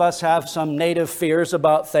some of us have some native fears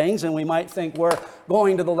about things, and we might think we're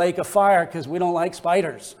going to the lake of fire because we don't like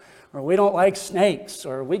spiders, or we don't like snakes,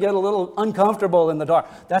 or we get a little uncomfortable in the dark.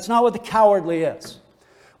 That's not what the cowardly is.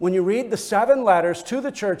 When you read the 7 letters to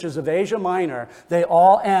the churches of Asia Minor, they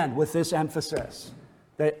all end with this emphasis.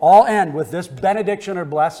 They all end with this benediction or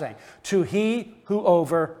blessing. To he who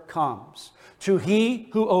overcomes. To he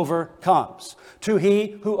who overcomes. To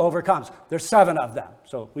he who overcomes. There's 7 of them.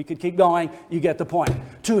 So we could keep going. You get the point.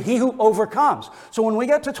 To he who overcomes. So when we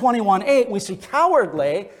get to 21:8, we see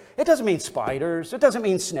cowardly. It doesn't mean spiders. It doesn't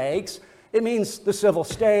mean snakes. It means the civil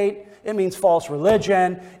state. It means false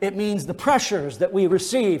religion. It means the pressures that we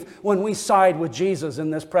receive when we side with Jesus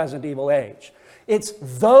in this present evil age. It's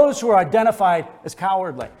those who are identified as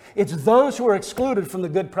cowardly. It's those who are excluded from the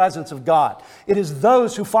good presence of God. It is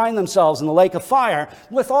those who find themselves in the lake of fire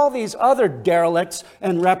with all these other derelicts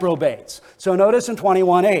and reprobates. So notice in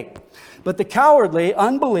 21:8, "But the cowardly,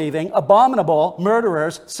 unbelieving, abominable,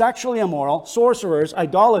 murderers, sexually immoral, sorcerers,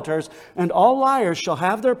 idolaters, and all liars shall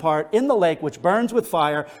have their part in the lake which burns with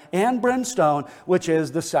fire and brimstone, which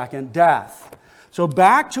is the second death." So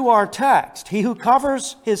back to our text. He who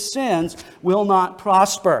covers his sins will not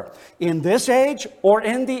prosper in this age or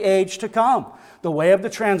in the age to come. The way of the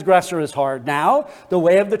transgressor is hard now. The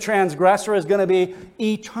way of the transgressor is going to be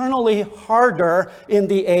eternally harder in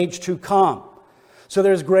the age to come. So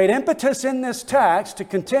there's great impetus in this text to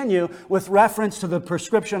continue with reference to the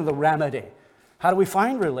prescription of the remedy. How do we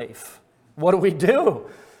find relief? What do we do?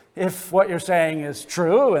 If what you're saying is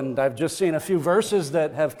true, and I've just seen a few verses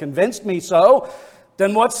that have convinced me so,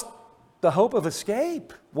 then what's the hope of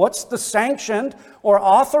escape? What's the sanctioned or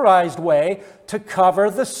authorized way to cover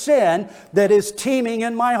the sin that is teeming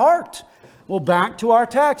in my heart? Well, back to our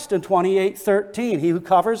text in 28:13. "He who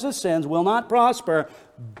covers his sins will not prosper,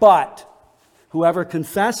 but whoever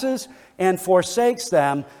confesses and forsakes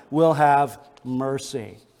them will have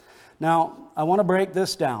mercy." Now, I want to break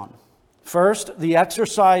this down. First, the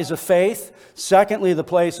exercise of faith. Secondly, the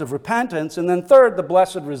place of repentance. And then third, the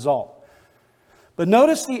blessed result. But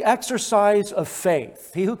notice the exercise of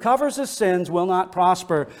faith. "He who covers his sins will not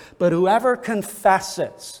prosper, but whoever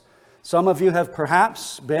confesses." Some of you have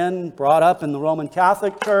perhaps been brought up in the Roman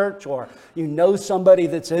Catholic Church, or you know somebody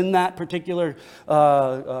that's in that particular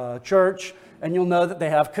church, and you'll know that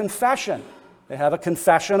they have confession. They have a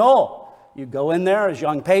confessional. You go in there as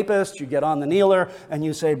young papists, you get on the kneeler, and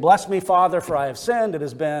you say, "Bless me, Father, for I have sinned. It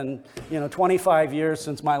has been 25 years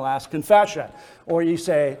since my last confession." Or you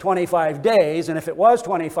say 25 days, and if it was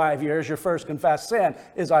 25 years, your first confessed sin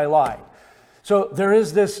is I lied. So there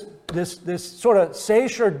is this sort of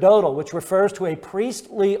sacerdotal, which refers to a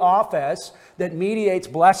priestly office that mediates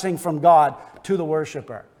blessing from God to the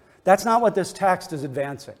worshiper. That's not what this text is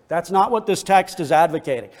advancing. That's not what this text is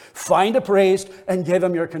advocating. Find a priest and give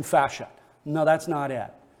him your confession. No, that's not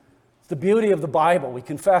it. It's the beauty of the Bible. We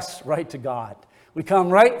confess right to God. We come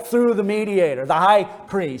right through the mediator, the high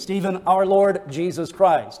priest, even our Lord Jesus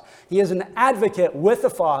Christ. He is an advocate with the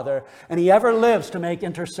Father, and he ever lives to make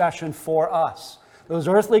intercession for us. Those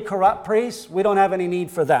earthly corrupt priests, we don't have any need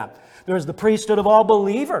for them. There's the priesthood of all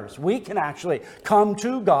believers. We can actually come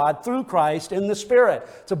to God through Christ in the Spirit.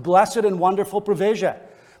 It's a blessed and wonderful provision.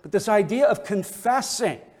 But this idea of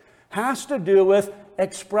confessing has to do with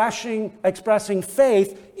expressing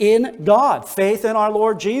faith in God, faith in our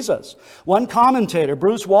Lord Jesus. One commentator,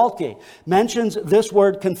 Bruce Waltke, mentions this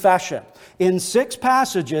word confession. In 6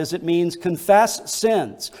 passages, it means confess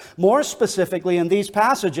sins. More specifically, in these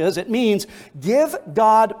passages, it means give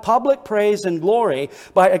God public praise and glory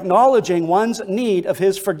by acknowledging one's need of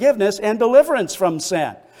His forgiveness and deliverance from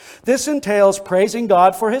sin. This entails praising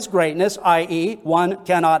God for His greatness, i.e., one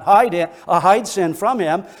cannot hide sin from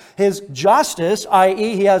Him, His justice,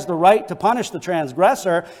 i.e., He has the right to punish the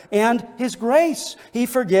transgressor, and His grace, He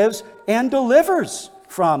forgives and delivers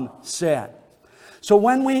from sin. So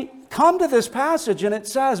when we come to this passage and it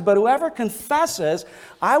says, but whoever confesses,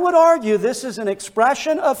 I would argue this is an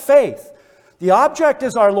expression of faith. The object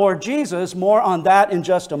is our Lord Jesus, more on that in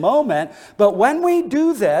just a moment. But when we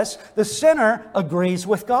do this, the sinner agrees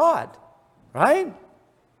with God, right?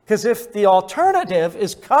 Because if the alternative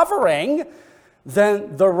is covering,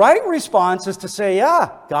 then the right response is to say,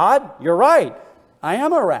 yeah, God, you're right. I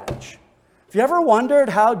am a wretch. Have you ever wondered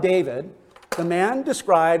how David, the man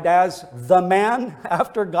described as the man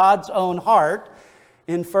after God's own heart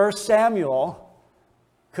in 1 Samuel,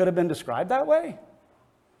 could have been described that way?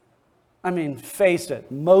 I mean, face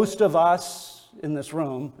it, most of us in this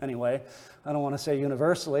room, anyway, I don't want to say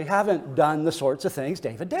universally, haven't done the sorts of things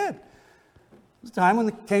David did. It was a time when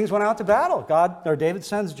the kings went out to battle. David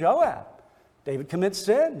sends Joab. David commits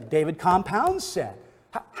sin. David compounds sin.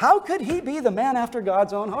 How could he be the man after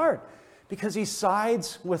God's own heart? Because he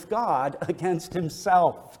sides with God against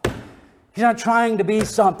himself. He's not trying to be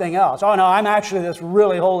something else. Oh no, I'm actually this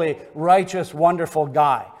really holy, righteous, wonderful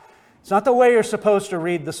guy. It's not the way you're supposed to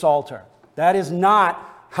read the Psalter. That is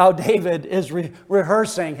not how David is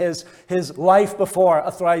rehearsing his life before a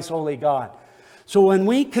thrice holy God. So when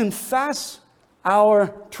we confess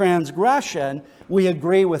our transgression, we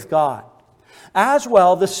agree with God. As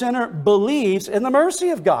well, the sinner believes in the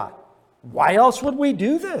mercy of God. Why else would we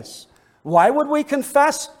do this? Why would we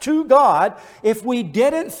confess to God if we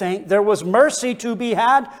didn't think there was mercy to be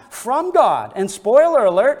had from God? And spoiler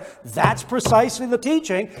alert, that's precisely the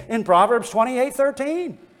teaching in Proverbs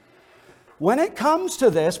 28:13. When it comes to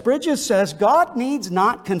this, Bridges says God needs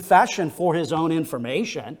not confession for His own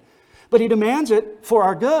information, but He demands it for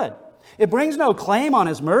our good. It brings no claim on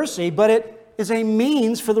His mercy, but it is a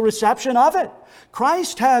means for the reception of it.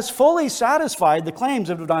 Christ has fully satisfied the claims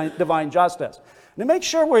of divine justice. And to make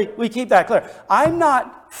sure we keep that clear, I'm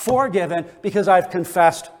not forgiven because I've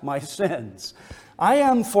confessed my sins. I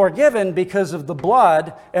am forgiven because of the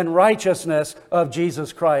blood and righteousness of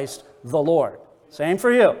Jesus Christ the Lord. Same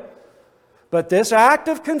for you. But this act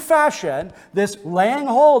of confession, this laying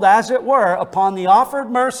hold, as it were, upon the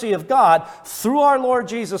offered mercy of God through our Lord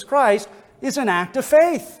Jesus Christ, is an act of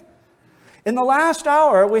faith. In the last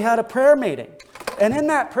hour, we had a prayer meeting. And in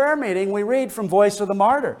that prayer meeting, we read from Voice of the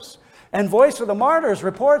Martyrs. And Voice of the Martyrs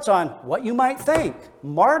reports on what you might think,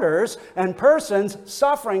 martyrs and persons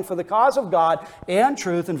suffering for the cause of God and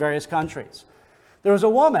truth in various countries. There was a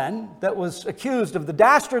woman that was accused of the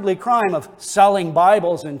dastardly crime of selling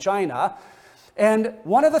Bibles in China. And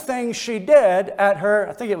one of the things she did at her,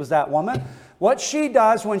 I think it was that woman, what she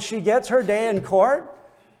does when she gets her day in court,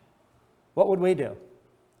 what would we do?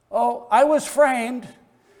 Oh, I was framed.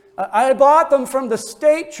 I bought them from the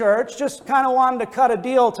state church, just kind of wanted to cut a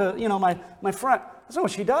deal to, my friend. That's not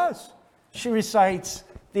what she does. She recites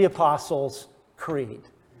the Apostles' Creed.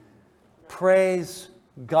 Praise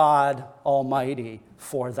God Almighty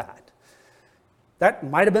for that. That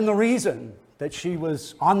might have been the reason that she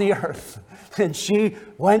was on the earth and she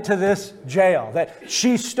went to this jail, that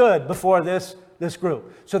she stood before this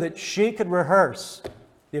group so that she could rehearse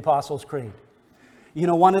the Apostles' Creed. You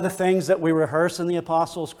know, one of the things that we rehearse in the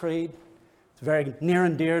Apostles' Creed, it's very near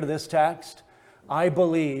and dear to this text, I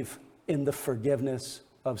believe in the forgiveness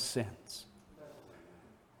of sins.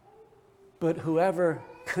 But whoever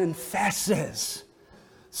confesses,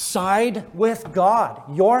 side with God.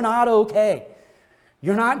 You're not okay.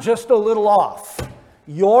 You're not just a little off.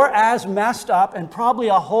 You're as messed up and probably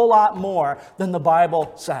a whole lot more than the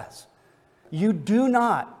Bible says. You do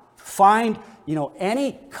not find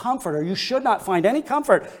any comfort, or you should not find any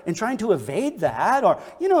comfort in trying to evade that, or,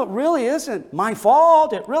 it really isn't my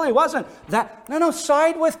fault. It really wasn't that. No,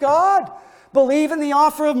 side with God. Believe in the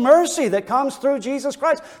offer of mercy that comes through Jesus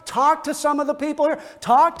Christ. Talk to some of the people here.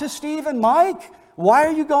 Talk to Steve and Mike. Why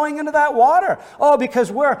are you going into that water? Oh, because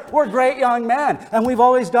we're great young men and we've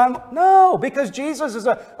always done... No, because Jesus is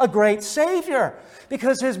a great Savior.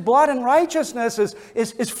 Because His blood and righteousness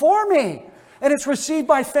is for me. And it's received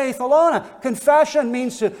by faith alone. Confession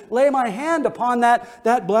means to lay my hand upon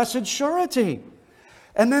that blessed surety.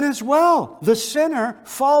 And then as well, the sinner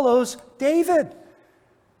follows David.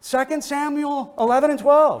 2 Samuel 11 and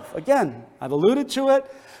 12. Again, I've alluded to it.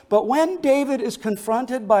 But when David is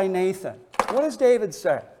confronted by Nathan, what does David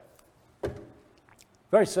say?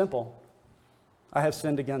 Very simple. I have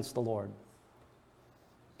sinned against the Lord.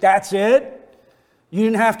 That's it. You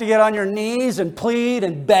didn't have to get on your knees and plead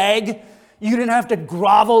and beg. You didn't have to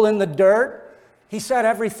grovel in the dirt. He said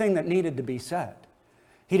everything that needed to be said.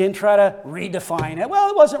 He didn't try to redefine it. Well,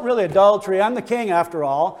 it wasn't really adultery. I'm the king after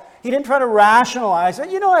all. He didn't try to rationalize it.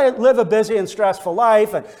 I live a busy and stressful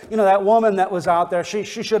life. And, that woman that was out there, she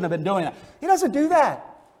shouldn't have been doing that. He doesn't do that.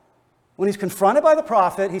 When he's confronted by the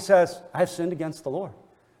prophet, he says, I have sinned against the Lord.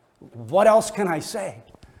 What else can I say?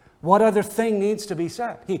 What other thing needs to be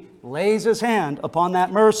said? He lays his hand upon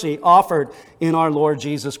that mercy offered in our Lord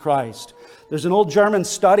Jesus Christ. There's an old German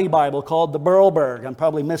study Bible called the Berlberg. I'm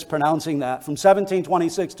probably mispronouncing that, from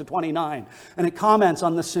 1726 to 29. And it comments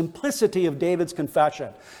on the simplicity of David's confession.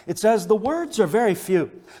 It says, the words are very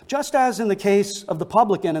few, just as in the case of the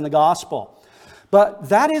publican in the gospel. But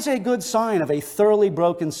that is a good sign of a thoroughly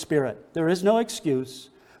broken spirit. There is no excuse.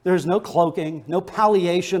 There is no cloaking, no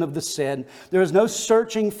palliation of the sin. There is no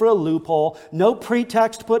searching for a loophole, no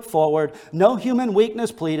pretext put forward, no human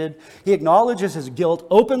weakness pleaded. He acknowledges his guilt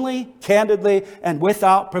openly, candidly, and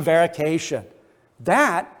without prevarication.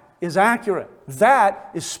 That is accurate. That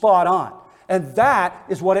is spot on. And that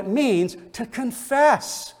is what it means to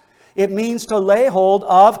confess. It means to lay hold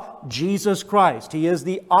of Jesus Christ. He is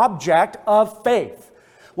the object of faith.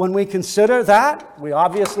 When we consider that, we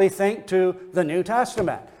obviously think to the New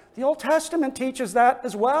Testament. The Old Testament teaches that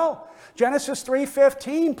as well. Genesis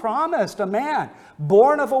 3:15 promised a man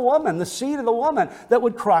born of a woman, the seed of the woman, that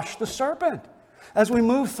would crush the serpent. As we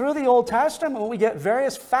move through the Old Testament, we get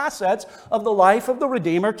various facets of the life of the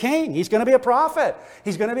Redeemer King. He's going to be a prophet.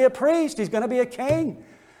 He's going to be a priest. He's going to be a king.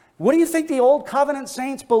 What do you think the Old Covenant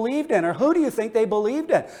saints believed in? Or who do you think they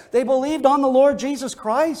believed in? They believed on the Lord Jesus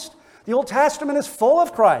Christ. The Old Testament is full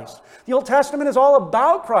of Christ. The Old Testament is all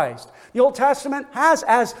about Christ. The Old Testament has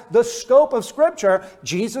as the scope of Scripture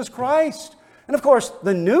Jesus Christ. And of course,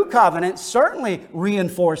 the New Covenant certainly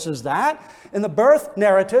reinforces that. In the birth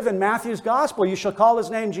narrative in Matthew's Gospel, you shall call his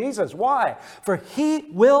name Jesus. Why? For he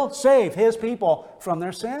will save his people from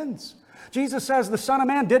their sins. Jesus says the Son of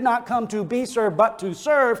Man did not come to be served, but to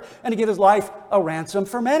serve, and to give his life a ransom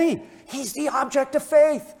for many. He's the object of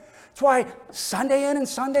faith. That's why Sunday in and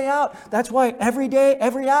Sunday out, that's why every day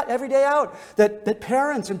out, that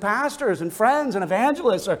parents and pastors and friends and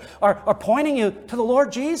evangelists are pointing you to the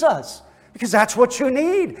Lord Jesus. Because that's what you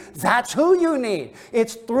need. That's who you need.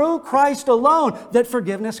 It's through Christ alone that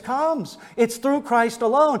forgiveness comes. It's through Christ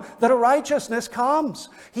alone that a righteousness comes.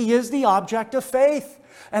 He is the object of faith.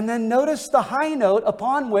 And then notice the high note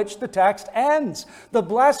upon which the text ends. The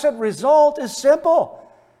blessed result is simple.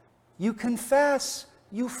 You confess.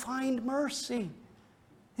 You find mercy.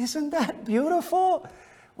 Isn't that beautiful?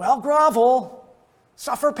 Well, grovel,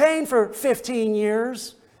 suffer pain for 15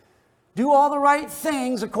 years, do all the right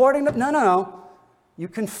things according to... No. You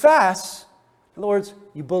confess. In other words,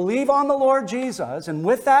 you believe on the Lord Jesus, and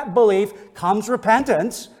with that belief comes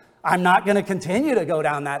repentance. I'm not going to continue to go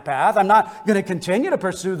down that path. I'm not going to continue to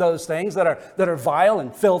pursue those things that are vile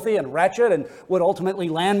and filthy and wretched and would ultimately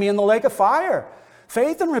land me in the lake of fire.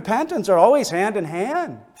 Faith and repentance are always hand in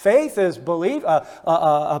hand. Faith is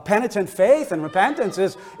penitent faith, and repentance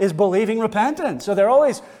is believing repentance. So they're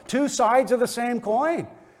always two sides of the same coin.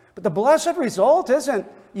 But the blessed result isn't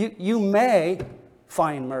you may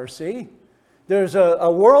find mercy. There's a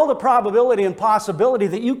world of probability and possibility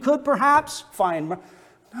that you could perhaps find mercy.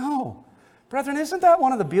 No. Brethren, isn't that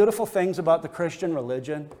one of the beautiful things about the Christian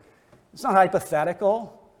religion? It's not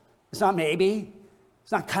hypothetical. It's not maybe.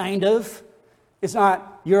 It's not kind of. It's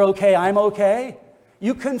not, you're okay, I'm okay.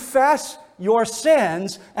 You confess your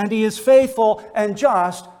sins, and He is faithful and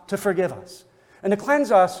just to forgive us and to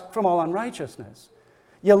cleanse us from all unrighteousness.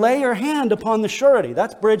 You lay your hand upon the surety.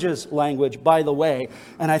 That's Bridges' language, by the way,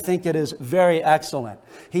 and I think it is very excellent.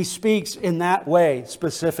 He speaks in that way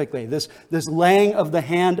specifically, this laying of the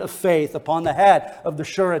hand of faith upon the head of the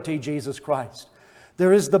surety, Jesus Christ.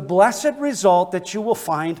 There is the blessed result that you will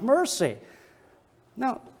find mercy.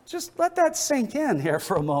 Now, just let that sink in here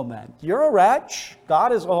for a moment. You're a wretch.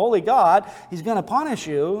 God is a holy God. He's going to punish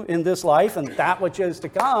you in this life and that which is to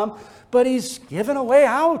come, but He's given a way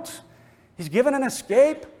out. He's given an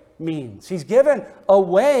escape means. He's given a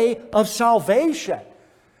way of salvation.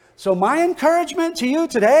 So my encouragement to you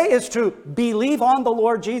today is to believe on the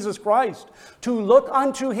Lord Jesus Christ, to look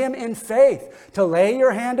unto Him in faith, to lay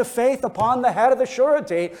your hand of faith upon the head of the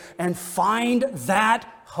surety and find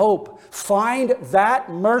that hope. Find that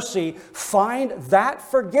mercy, find that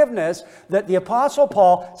forgiveness that the Apostle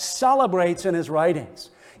Paul celebrates in his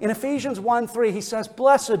writings. In Ephesians 1:3, he says,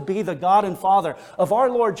 "Blessed be the God and Father of our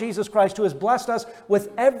Lord Jesus Christ, who has blessed us with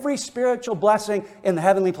every spiritual blessing in the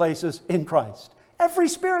heavenly places in Christ." Every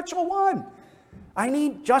spiritual one. I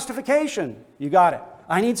need justification. You got it.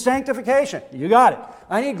 I need sanctification. You got it.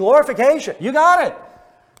 I need glorification. You got it.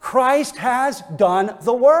 Christ has done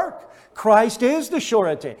the work. Christ is the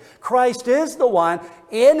surety. Christ is the one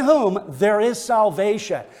in whom there is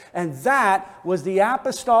salvation. And that was the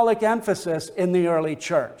apostolic emphasis in the early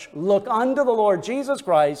church. Look unto the Lord Jesus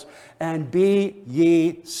Christ and be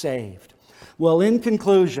ye saved. Well, in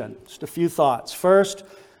conclusion, just a few thoughts. First,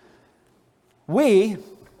 we,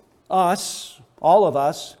 us, all of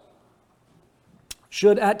us,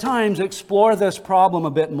 should at times explore this problem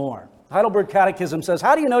a bit more. Heidelberg Catechism says,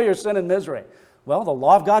 how do you know your sin and misery? Well, the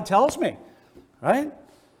law of God tells me, right?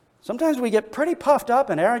 Sometimes we get pretty puffed up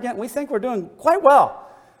and arrogant. We think we're doing quite well.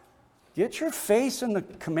 Get your face in the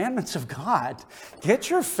commandments of God. Get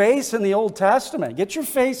your face in the Old Testament. Get your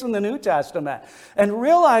face in the New Testament. And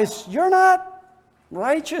realize you're not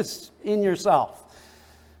righteous in yourself.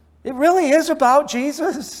 It really is about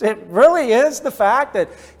Jesus. It really is the fact that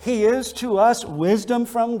He is to us wisdom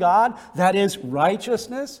from God. That is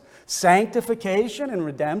righteousness, sanctification, and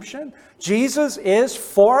redemption. Jesus is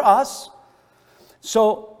for us.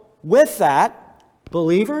 So with that,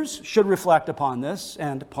 believers should reflect upon this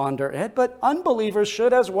and ponder it, but unbelievers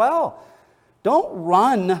should as well. Don't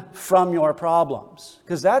run from your problems,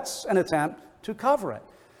 because that's an attempt to cover it.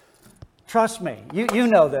 Trust me, you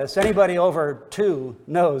know this. Anybody over 2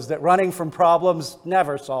 knows that running from problems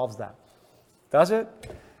never solves them. Does it?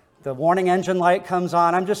 The warning engine light comes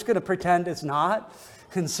on. I'm just going to pretend it's not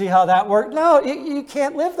and see how that works. No, you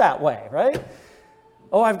can't live that way, right?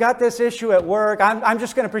 Oh, I've got this issue at work. I'm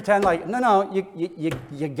just going to pretend like, no,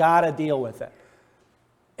 you got to deal with it.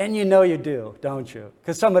 And you know you do, don't you?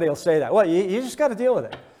 Because somebody will say that. Well, you just got to deal with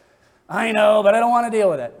it. I know, but I don't want to deal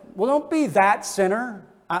with it. Well, don't be that sinner.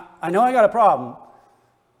 I know I got a problem.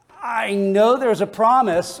 I know there's a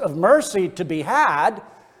promise of mercy to be had.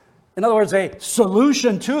 In other words, a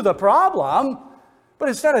solution to the problem. But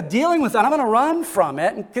instead of dealing with that, I'm going to run from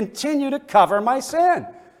it and continue to cover my sin.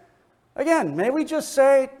 Again, may we just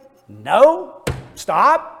say, no,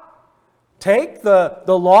 stop. Take the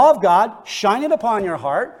law of God, shine it upon your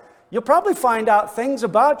heart. You'll probably find out things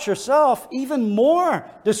about yourself even more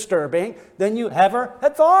disturbing than you ever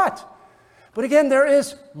had thought. But again, there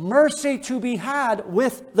is mercy to be had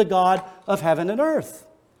with the God of heaven and earth.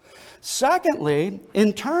 Secondly,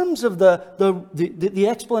 in terms of the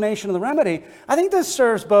explanation of the remedy, I think this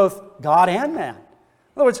serves both God and man. In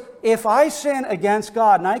other words, if I sin against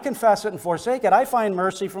God and I confess it and forsake it, I find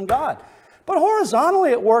mercy from God. But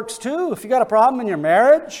horizontally it works too. If you got a problem in your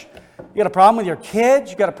marriage, you got a problem with your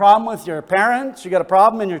kids, you got a problem with your parents, you got a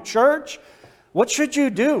problem in your church, what should you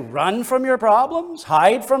do? Run from your problems?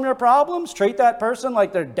 Hide from your problems? Treat that person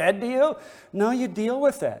like they're dead to you? No, you deal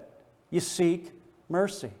with it. You seek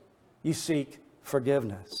mercy. You seek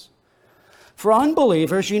forgiveness. For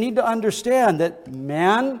unbelievers, you need to understand that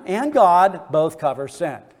man and God both cover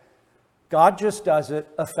sin. God just does it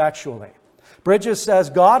effectually. Bridges says,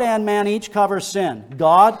 God and man each cover sin.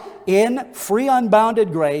 God in free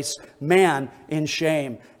unbounded grace, man in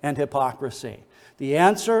shame and hypocrisy. The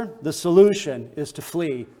answer, the solution, is to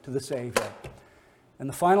flee to the Savior. And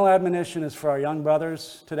the final admonition is for our young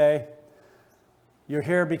brothers today. You're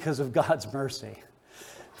here because of God's mercy.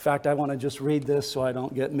 In fact, I want to just read this so I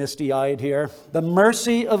don't get misty-eyed here. The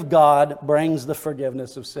mercy of God brings the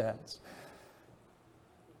forgiveness of sins.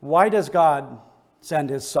 Why does God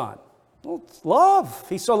send His Son? Well, it's love.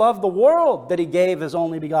 He so loved the world that He gave His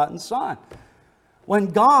only begotten Son. When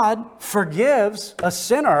God forgives a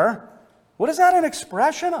sinner, what is that an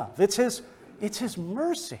expression of? It's His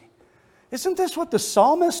mercy. Isn't this what the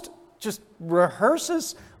psalmist just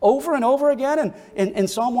rehearses over and over again in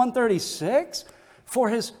Psalm 136? For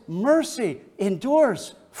His mercy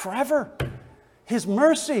endures forever. His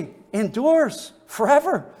mercy endures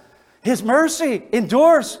forever. His mercy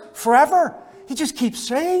endures forever. He just keeps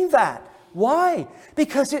saying that. Why?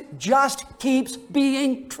 Because it just keeps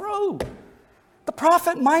being true. The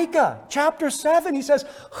prophet Micah, chapter 7, he says,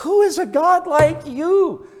 who is a God like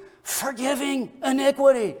you, forgiving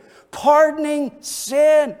iniquity, pardoning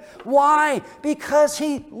sin? Why? Because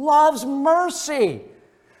He loves mercy.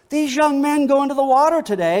 These young men go into the water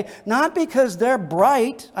today, not because they're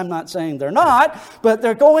bright. I'm not saying they're not, but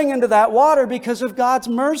they're going into that water because of God's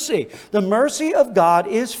mercy. The mercy of God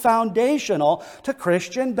is foundational to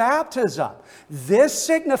Christian baptism. This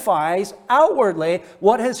signifies outwardly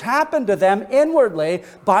what has happened to them inwardly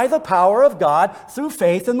by the power of God through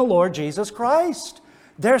faith in the Lord Jesus Christ.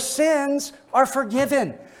 Their sins are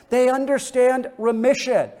forgiven. They understand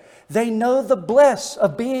remission. They know the bliss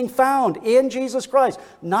of being found in Jesus Christ,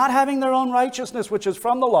 not having their own righteousness, which is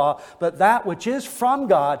from the law, but that which is from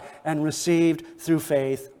God and received through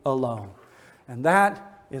faith alone. And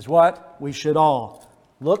that is what we should all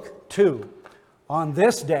look to on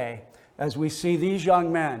this day as we see these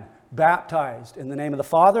young men baptized in the name of the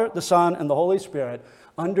Father, the Son, and the Holy Spirit,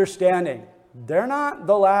 understanding they're not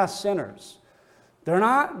the last sinners. They're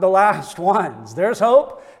not the last ones. There's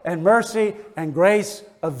hope and mercy and grace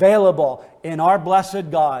available in our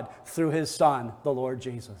blessed God through His Son, the Lord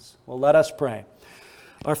Jesus. Well, let us pray.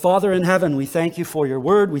 Our Father in heaven, we thank You for Your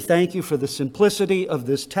word. We thank You for the simplicity of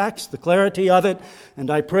this text, the clarity of it,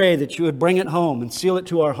 and I pray that You would bring it home and seal it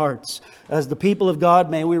to our hearts. As the people of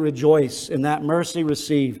God, may we rejoice in that mercy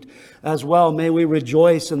received. As well, may we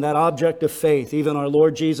rejoice in that object of faith, even our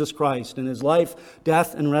Lord Jesus Christ, in His life,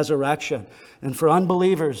 death, and resurrection. And for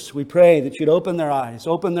unbelievers, we pray that You'd open their eyes,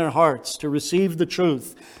 open their hearts to receive the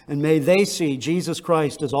truth, and may they see Jesus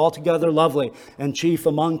Christ as altogether lovely and chief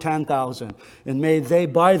among 10,000. And may they,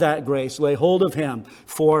 by that grace, lay hold of Him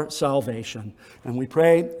for salvation. And we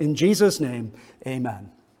pray in Jesus' name,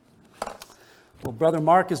 amen. Well, Brother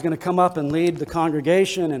Mark is going to come up and lead the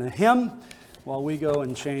congregation in a hymn while we go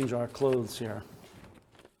and change our clothes here.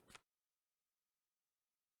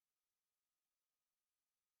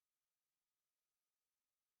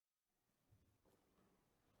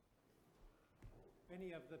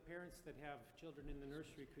 Any of the parents that have children in the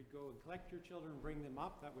nursery could go and collect your children, bring them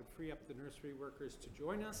up. That would free up the nursery workers to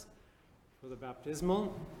join us for the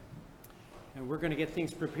baptismal. And we're going to get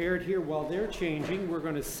things prepared here. While they're changing, we're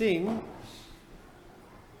going to sing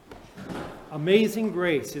Amazing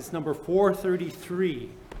Grace. It's number 433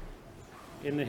 in the